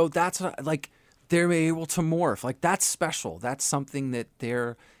 So that's like they're able to morph. Like that's special. That's something that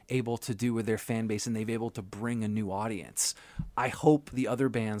they're able to do with their fan base, and they've able to bring a new audience. I hope the other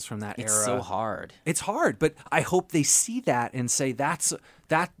bands from that era. It's so hard. It's hard, but I hope they see that and say that's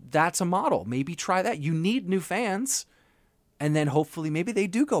a model. Maybe try that. You need new fans, and then hopefully maybe they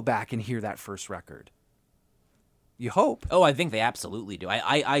do go back and hear that first record. You hope. Oh, I think they absolutely do.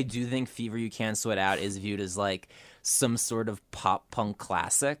 I do think Fever You Can't Sweat Out is viewed as like some sort of pop punk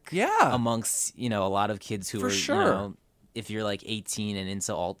classic. Yeah. Amongst, a lot of kids who For are, sure. If you're like 18 and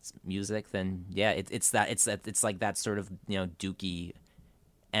into alt music, then yeah, it's like that sort of, dookie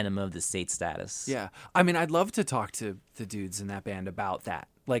Enema of the State status. Yeah. I mean, I'd love to talk to the dudes in that band about that.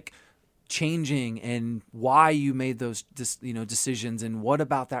 Like changing and why you made those decisions, and what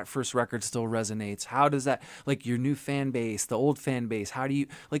about that first record still resonates. How does that, like, your new fan base, the old fan base, how do you,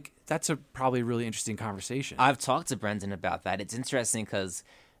 like, that's probably a really interesting conversation. I've talked to Brendan about that. It's interesting because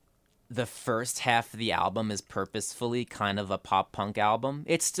the first half of the album is purposefully kind of a pop punk album.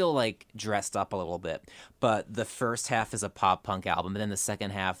 It's still like dressed up a little bit, but the first half is a pop punk album, and then the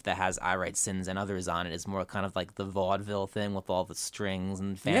second half that has I Write Sins and others on it is more kind of like the vaudeville thing with all the strings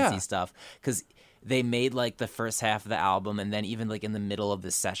and fancy stuff. Because they made like the first half of the album, and then even like in the middle of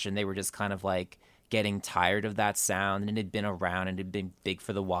the session, they were just kind of like getting tired of that sound, and it had been around and it had been big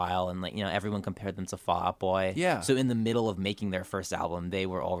for the while, and like everyone compared them to Fall Out Boy. Yeah. So in the middle of making their first album, they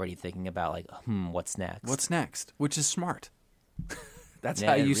were already thinking about like, what's next? Which is smart. That's Yeah,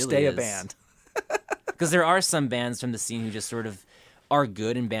 how it you really stay a is. band. Because there are some bands from the scene who just sort of are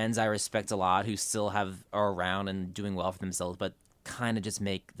good, and bands I respect a lot who still are around and doing well for themselves, but kind of just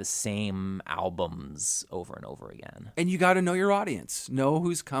make the same albums over and over again. And you got to know your audience, know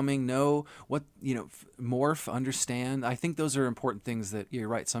who's coming, know what, morph, understand. I think those are important things that you're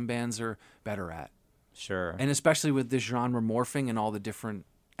right. Some bands are better at. Sure. And especially with this genre morphing and all the different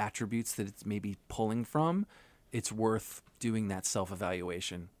attributes that it's maybe pulling from, it's worth doing that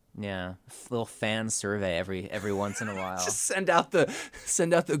self-evaluation. Yeah, little fan survey every once in a while. Just send out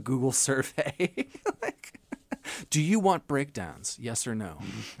the Google survey. Like, do you want breakdowns? Yes or no?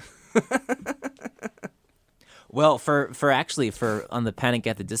 Well, for on the Panic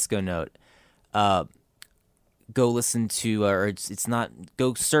at the Disco note, go listen to, or it's not,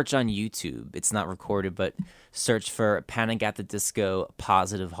 go search on YouTube. It's not recorded, but search for Panic at the Disco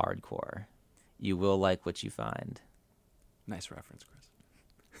Positive Hardcore. You will like what you find. Nice reference, Chris.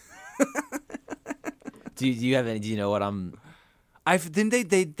 Do you know what I'm? Then they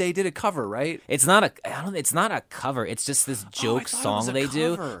did a cover, right? It's not a cover. It's just this joke thought it was song a they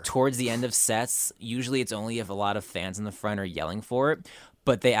cover. do towards the end of sets. Usually it's only if a lot of fans in the front are yelling for it,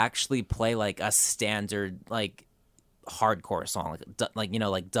 but they actually play like a standard like hardcore song,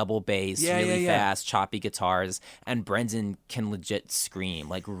 like double bass, really fast, choppy guitars, and Brendan can legit scream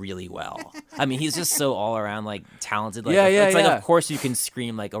like really well. I mean, he's just so all around like talented. Like, it's like of course you can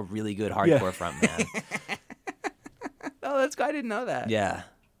scream like a really good hardcore frontman. Oh, that's I didn't know that. Yeah.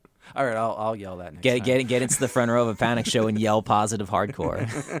 All right, I'll yell that next time. Get into the front row of a Panic show and yell positive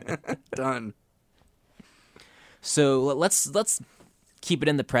hardcore. Done. So let's keep it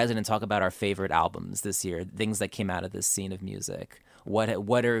in the present and talk about our favorite albums this year, things that came out of this scene of music. What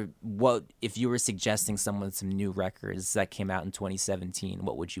if you were suggesting someone some new records that came out in 2017,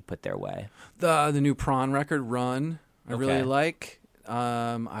 what would you put their way? The new Prawn record, Run, I really Okay. like.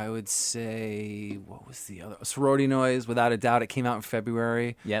 I would say, what was the other? Sorority Noise, without a doubt. It came out in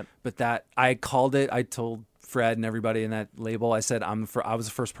February. Yep. But that, I called it, I told Fred and everybody in that label, I said, I was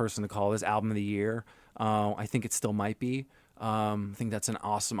the first person to call this album of the year. I think it still might be. I think that's an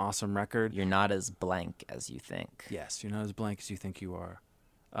awesome, awesome record. You're not as blank as you think. Yes, you're not as blank as you think you are.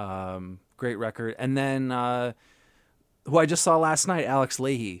 Great record. And then, who I just saw last night, Alex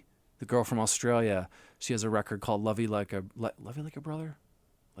Leahy, the girl from Australia. She has a record called Love You Like a Brother?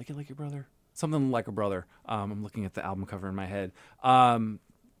 Like It Like Your Brother? Something like a brother. I'm looking at the album cover in my head.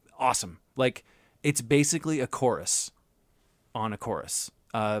 Awesome. Like, it's basically a chorus on a chorus.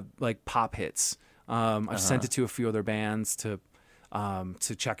 Like pop hits. I've sent it to a few other bands to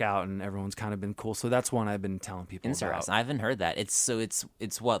check out, and everyone's kind of been cool. So that's one I've been telling people Interesting. about. I haven't heard that.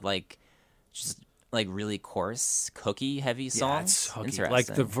 It's what, like just like really coarse, hooky heavy song? Yeah, it's hooky. Interesting. Like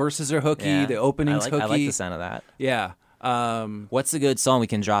the verses are hooky, Yeah. the opening's hooky. I like the sound of that. Yeah. What's a good song? We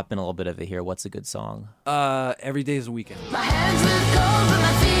can drop in a little bit of it here. What's a good song? Every Day is a Weekend. My hands look cold, but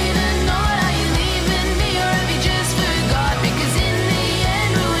my feet are not. Are you leaving me, or have you just forgot? Because in the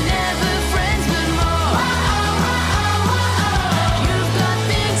end, we were never friends, but more. You've got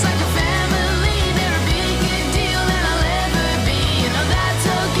things like a family. They're a bigger deal than I'll ever be. You know that's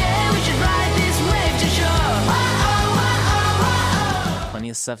okay. We should ride this wave to shore. Plenty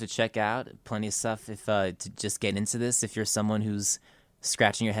of stuff to check out. Plenty of stuff if to just get into this. If you're someone who's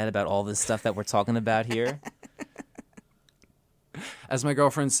scratching your head about all this stuff that we're talking about here. As my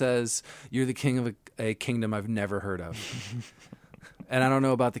girlfriend says, you're the king of a kingdom I've never heard of. And I don't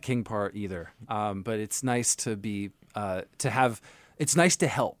know about the king part either. But it's nice to be, it's nice to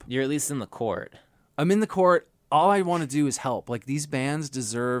help. You're at least in the court. I'm in the court. All I want to do is help. Like, these bands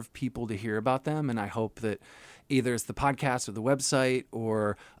deserve people to hear about them. And I hope that either it's the podcast or the website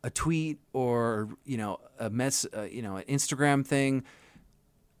or a tweet or, an Instagram thing.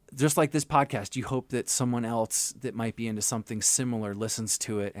 Just like this podcast, you hope that someone else that might be into something similar listens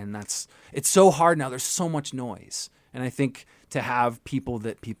to it. And it's so hard now. There's so much noise. And I think to have people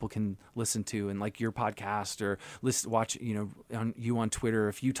that people can listen to, and like your podcast or watch, on Twitter,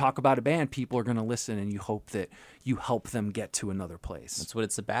 if you talk about a band, people are going to listen, and you hope that you help them get to another place. That's what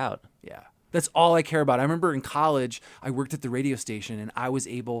it's about. Yeah. That's all I care about. I remember in college, I worked at the radio station, and I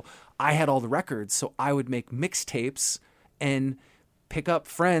had all the records. So I would make mixtapes and pick up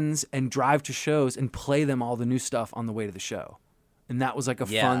friends and drive to shows and play them all the new stuff on the way to the show. And that was like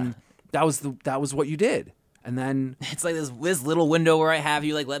fun, that was what you did. And then it's like this little window where I have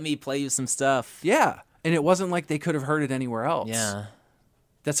you, like, let me play you some stuff. Yeah. And it wasn't like they could have heard it anywhere else. Yeah.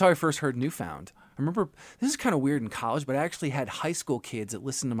 That's how I first heard Newfound. I remember, this is kind of weird in college, but I actually had high school kids that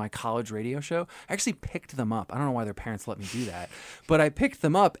listened to my college radio show. I actually picked them up. I don't know why their parents let me do that, but I picked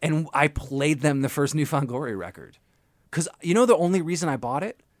them up and I played them the first Newfound Glory record. Because, the only reason I bought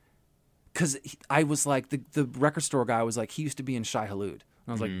it? Because I was like, the record store guy was like, he used to be in Shai Hulud. And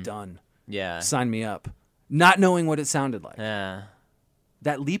I was like, done. Yeah. Sign me up. Not knowing what it sounded like. Yeah.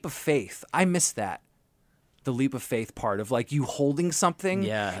 That leap of faith. I miss that. The leap of faith part of like you holding something.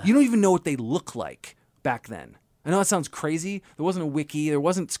 Yeah. You don't even know what they look like back then. I know that sounds crazy. There wasn't a wiki. There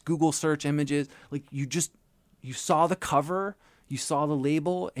wasn't Google search images. Like you saw the cover, you saw the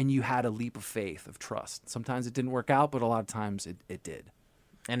label, and you had a leap of faith, of trust. Sometimes it didn't work out, but a lot of times it did.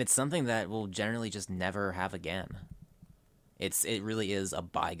 And it's something that we'll generally just never have again. It really is a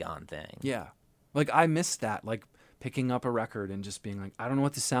bygone thing. Yeah. Like I miss that, like picking up a record and just being like, I don't know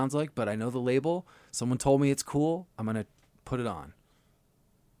what this sounds like, but I know the label. Someone told me it's cool. I'm going to put it on.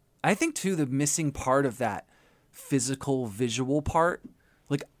 I think too, the missing part of that physical visual part,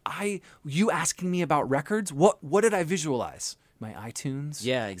 like you asking me about records, what did I visualize? My iTunes,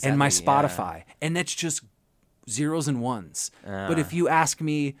 yeah, exactly, and my Spotify, and that's just zeros and ones. But if you ask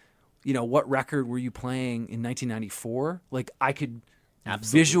me, what record were you playing in 1994? Like I could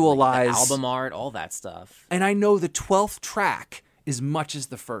visualize the album art, all that stuff, and I know the 12th track as much as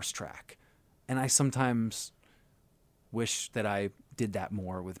the first track, and I sometimes wish that I did that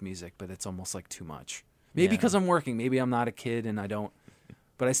more with music, but it's almost like too much. Maybe because I'm working, maybe I'm not a kid and I don't,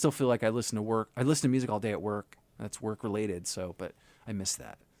 but I still feel like I listen to music all day at work. That's work related, but I miss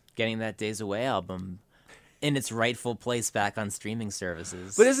that. Getting that Days Away album in its rightful place back on streaming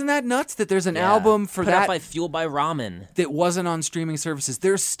services. But isn't that nuts that there's an album for Put that out by Fueled by Ramen that wasn't on streaming services?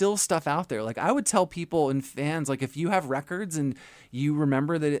 There's still stuff out there. Like I would tell people and fans, like if you have records and you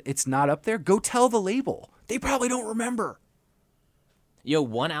remember that it's not up there, go tell the label. They probably don't remember.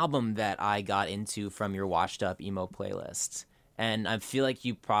 One album that I got into from your Washed Up Emo playlist, and I feel like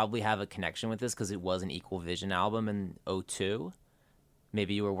you probably have a connection with this because it was an Equal Vision album in 2002.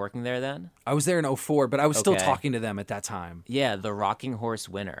 Maybe you were working there then? I was there in 2004, but I was still talking to them at that time. Yeah, the Rocking Horse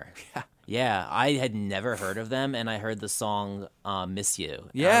Winner. Yeah, I had never heard of them, and I heard the song Miss You.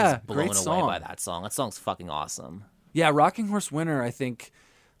 Yeah, I was blown great song. away by that song. That song's fucking awesome. Yeah, Rocking Horse Winner, I think,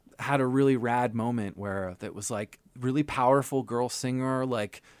 had a really rad moment where that was like really powerful girl singer,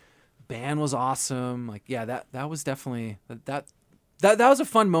 like band was awesome. Like, yeah, that was definitely that was a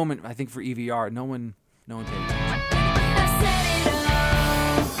fun moment, I think, for EVR. No one takes it.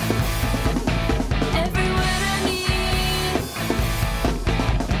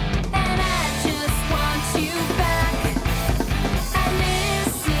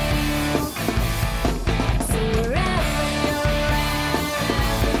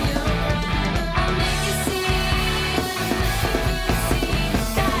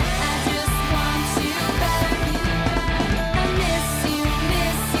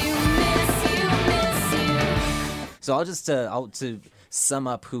 So I'll just to sum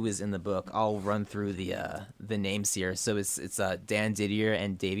up who is in the book, I'll run through the names here. So it's Dan Didier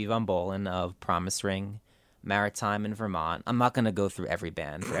and Davey Von Bolen of Promise Ring, Maritime in Vermont. I'm not going to go through every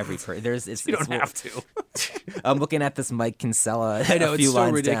band for every You don't have to. I'm looking at this Mike Kinsella. I know, a few it's so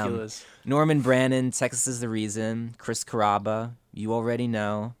lines ridiculous. Down. Norman Brannon, Texas is the Reason. Chris Carrabba, You Already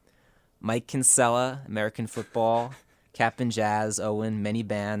Know. Mike Kinsella, American Football. Captain Jazz, Owen, Many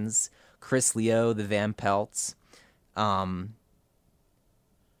Bands. Chris Leo, The Van Pelts.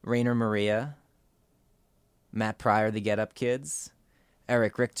 Rainer Maria. Matt Pryor, The Get Up Kids.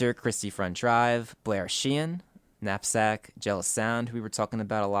 Eric Richter, Christie Front Drive. Blair Sheehan, Knapsack, Jealous Sound, who we were talking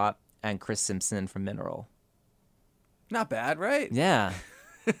about a lot. And Chris Simpson from Mineral. Not bad, right? Yeah.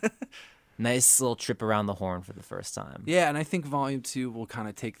 Nice little trip around the horn for the first time. Yeah, and I think Volume 2 will kind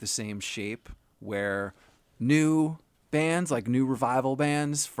of take the same shape where new bands, like new revival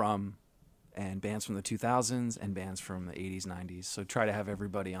bands and bands from the 2000s and bands from the 80s, 90s. So try to have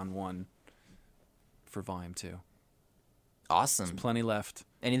everybody on one for Volume 2. Awesome. There's plenty left.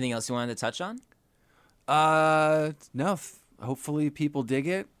 Anything else you wanted to touch on? No. Hopefully people dig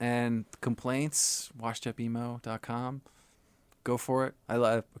it, and complaints, washedupemo.com. Go for it. I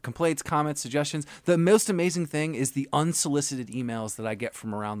love complaints, comments, suggestions. The most amazing thing is the unsolicited emails that I get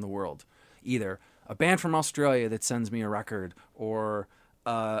from around the world. Either a band from Australia that sends me a record, or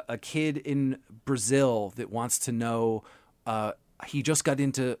a kid in Brazil that wants to know, he just got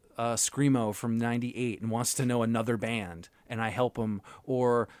into Screamo from 98 and wants to know another band, and I help him,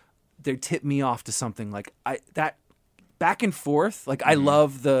 or they tip me off to something like that back and forth. Like I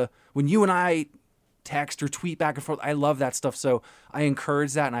love when you and I text or tweet back and forth. I love that stuff. So I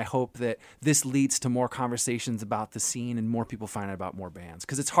encourage that, and I hope that this leads to more conversations about the scene and more people find out about more bands,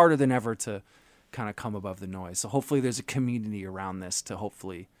 because it's harder than ever to kind of come above the noise. So hopefully there's a community around this to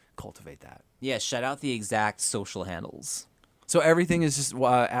hopefully cultivate that. Yeah, shout out the exact social handles. So everything is just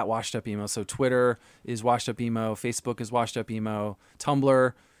at Washed Up Emo. So Twitter is Washed Up Emo, Facebook is Washed Up Emo,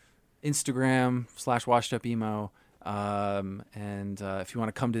 Tumblr, Instagram /Washed Up Emo. And if you want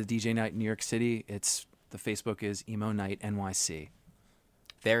to come to the DJ night in New York City, the Facebook is Emo Night NYC.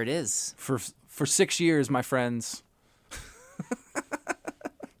 There it is. For 6 years, my friends.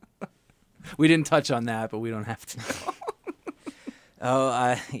 We didn't touch on that, but we don't have to.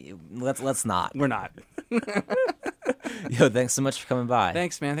 Let's not. We're not. Yo, thanks so much for coming by.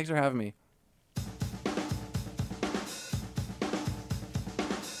 Thanks, man. Thanks for having me.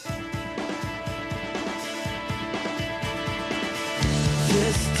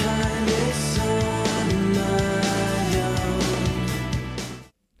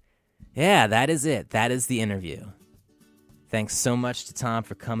 Yeah, that is it. That is the interview. Thanks so much to Tom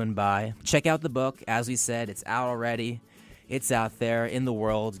for coming by. Check out the book. As we said, it's out already. It's out there in the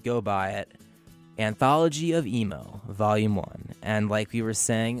world. Go buy it. Anthology of Emo, Volume 1. And like we were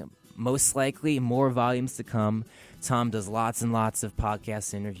saying, most likely more volumes to come. Tom does lots and lots of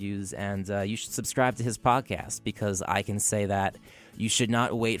podcast interviews, and you should subscribe to his podcast, because I can say that you should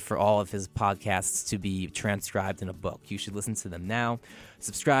not wait for all of his podcasts to be transcribed in a book. You should listen to them now.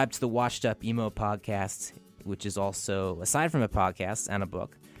 Subscribe to the Washed Up Emo podcast, which is also, aside from a podcast and a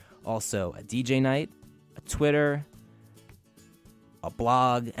book, also a DJ night, a Twitter, a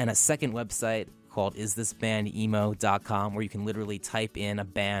blog, and a second website called isthisbandemo.com, where you can literally type in a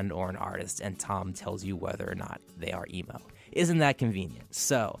band or an artist and Tom tells you whether or not they are emo. Isn't that convenient?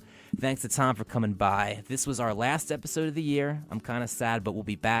 So, thanks to Tom for coming by. This was our last episode of the year. I'm kind of sad, but we'll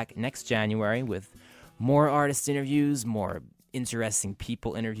be back next January with more artist interviews, more interesting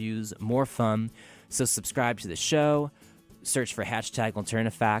people interviews, more fun. So subscribe to the show, search for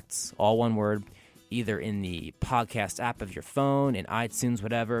 #AlternativeFacts, all one word, either in the podcast app of your phone, in iTunes,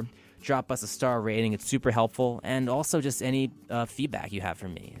 whatever. Drop us a star rating. It's super helpful. And also just any feedback you have for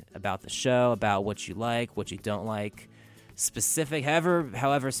me about the show, about what you like, what you don't like. Specific,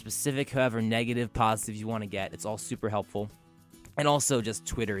 however specific, however negative, positive you want to get. It's all super helpful. And also just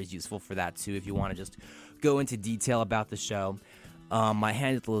Twitter is useful for that too, if you want to just go into detail about the show. My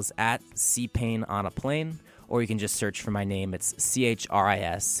handle is at CPayne on a plane, or you can just search for my name. It's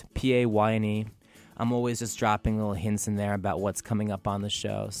CHRISPAYNE. I'm always just dropping little hints in there about what's coming up on the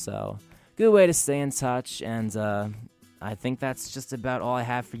show. So good way to stay in touch. And I think that's just about all I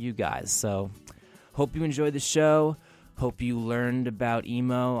have for you guys. So hope you enjoyed the show. Hope you learned about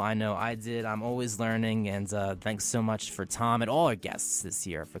emo. I know I did. I'm always learning. And thanks so much for Tom and all our guests this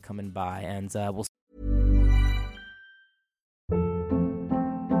year for coming by. And we'll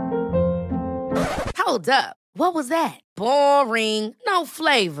Hold up. What was that? Boring. No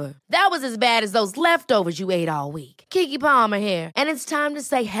flavor. That was as bad as those leftovers you ate all week. Keke Palmer here, and it's time to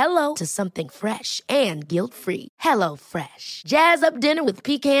say hello to something fresh and guilt-free. Hello Fresh. Jazz up dinner with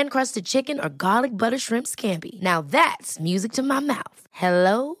pecan-crusted chicken or garlic butter shrimp scampi. Now that's music to my mouth.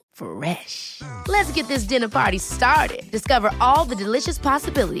 Hello Fresh. Let's get this dinner party started. Discover all the delicious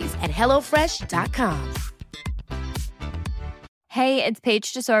possibilities at hellofresh.com. Hey, it's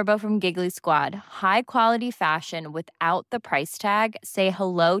Paige DeSorbo from Giggly Squad. High quality fashion without the price tag. Say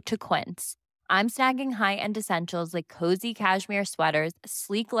hello to Quince. I'm snagging high-end essentials like cozy cashmere sweaters,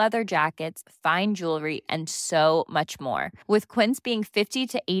 sleek leather jackets, fine jewelry, and so much more. With Quince being 50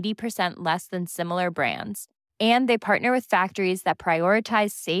 to 80% less than similar brands. And they partner with factories that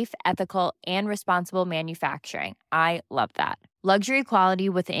prioritize safe, ethical, and responsible manufacturing. I love that. Luxury quality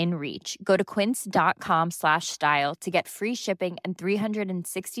within reach. Go to quince.com/style to get free shipping and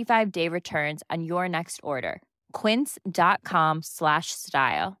 365-day returns on your next order.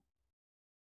 Quince.com/style.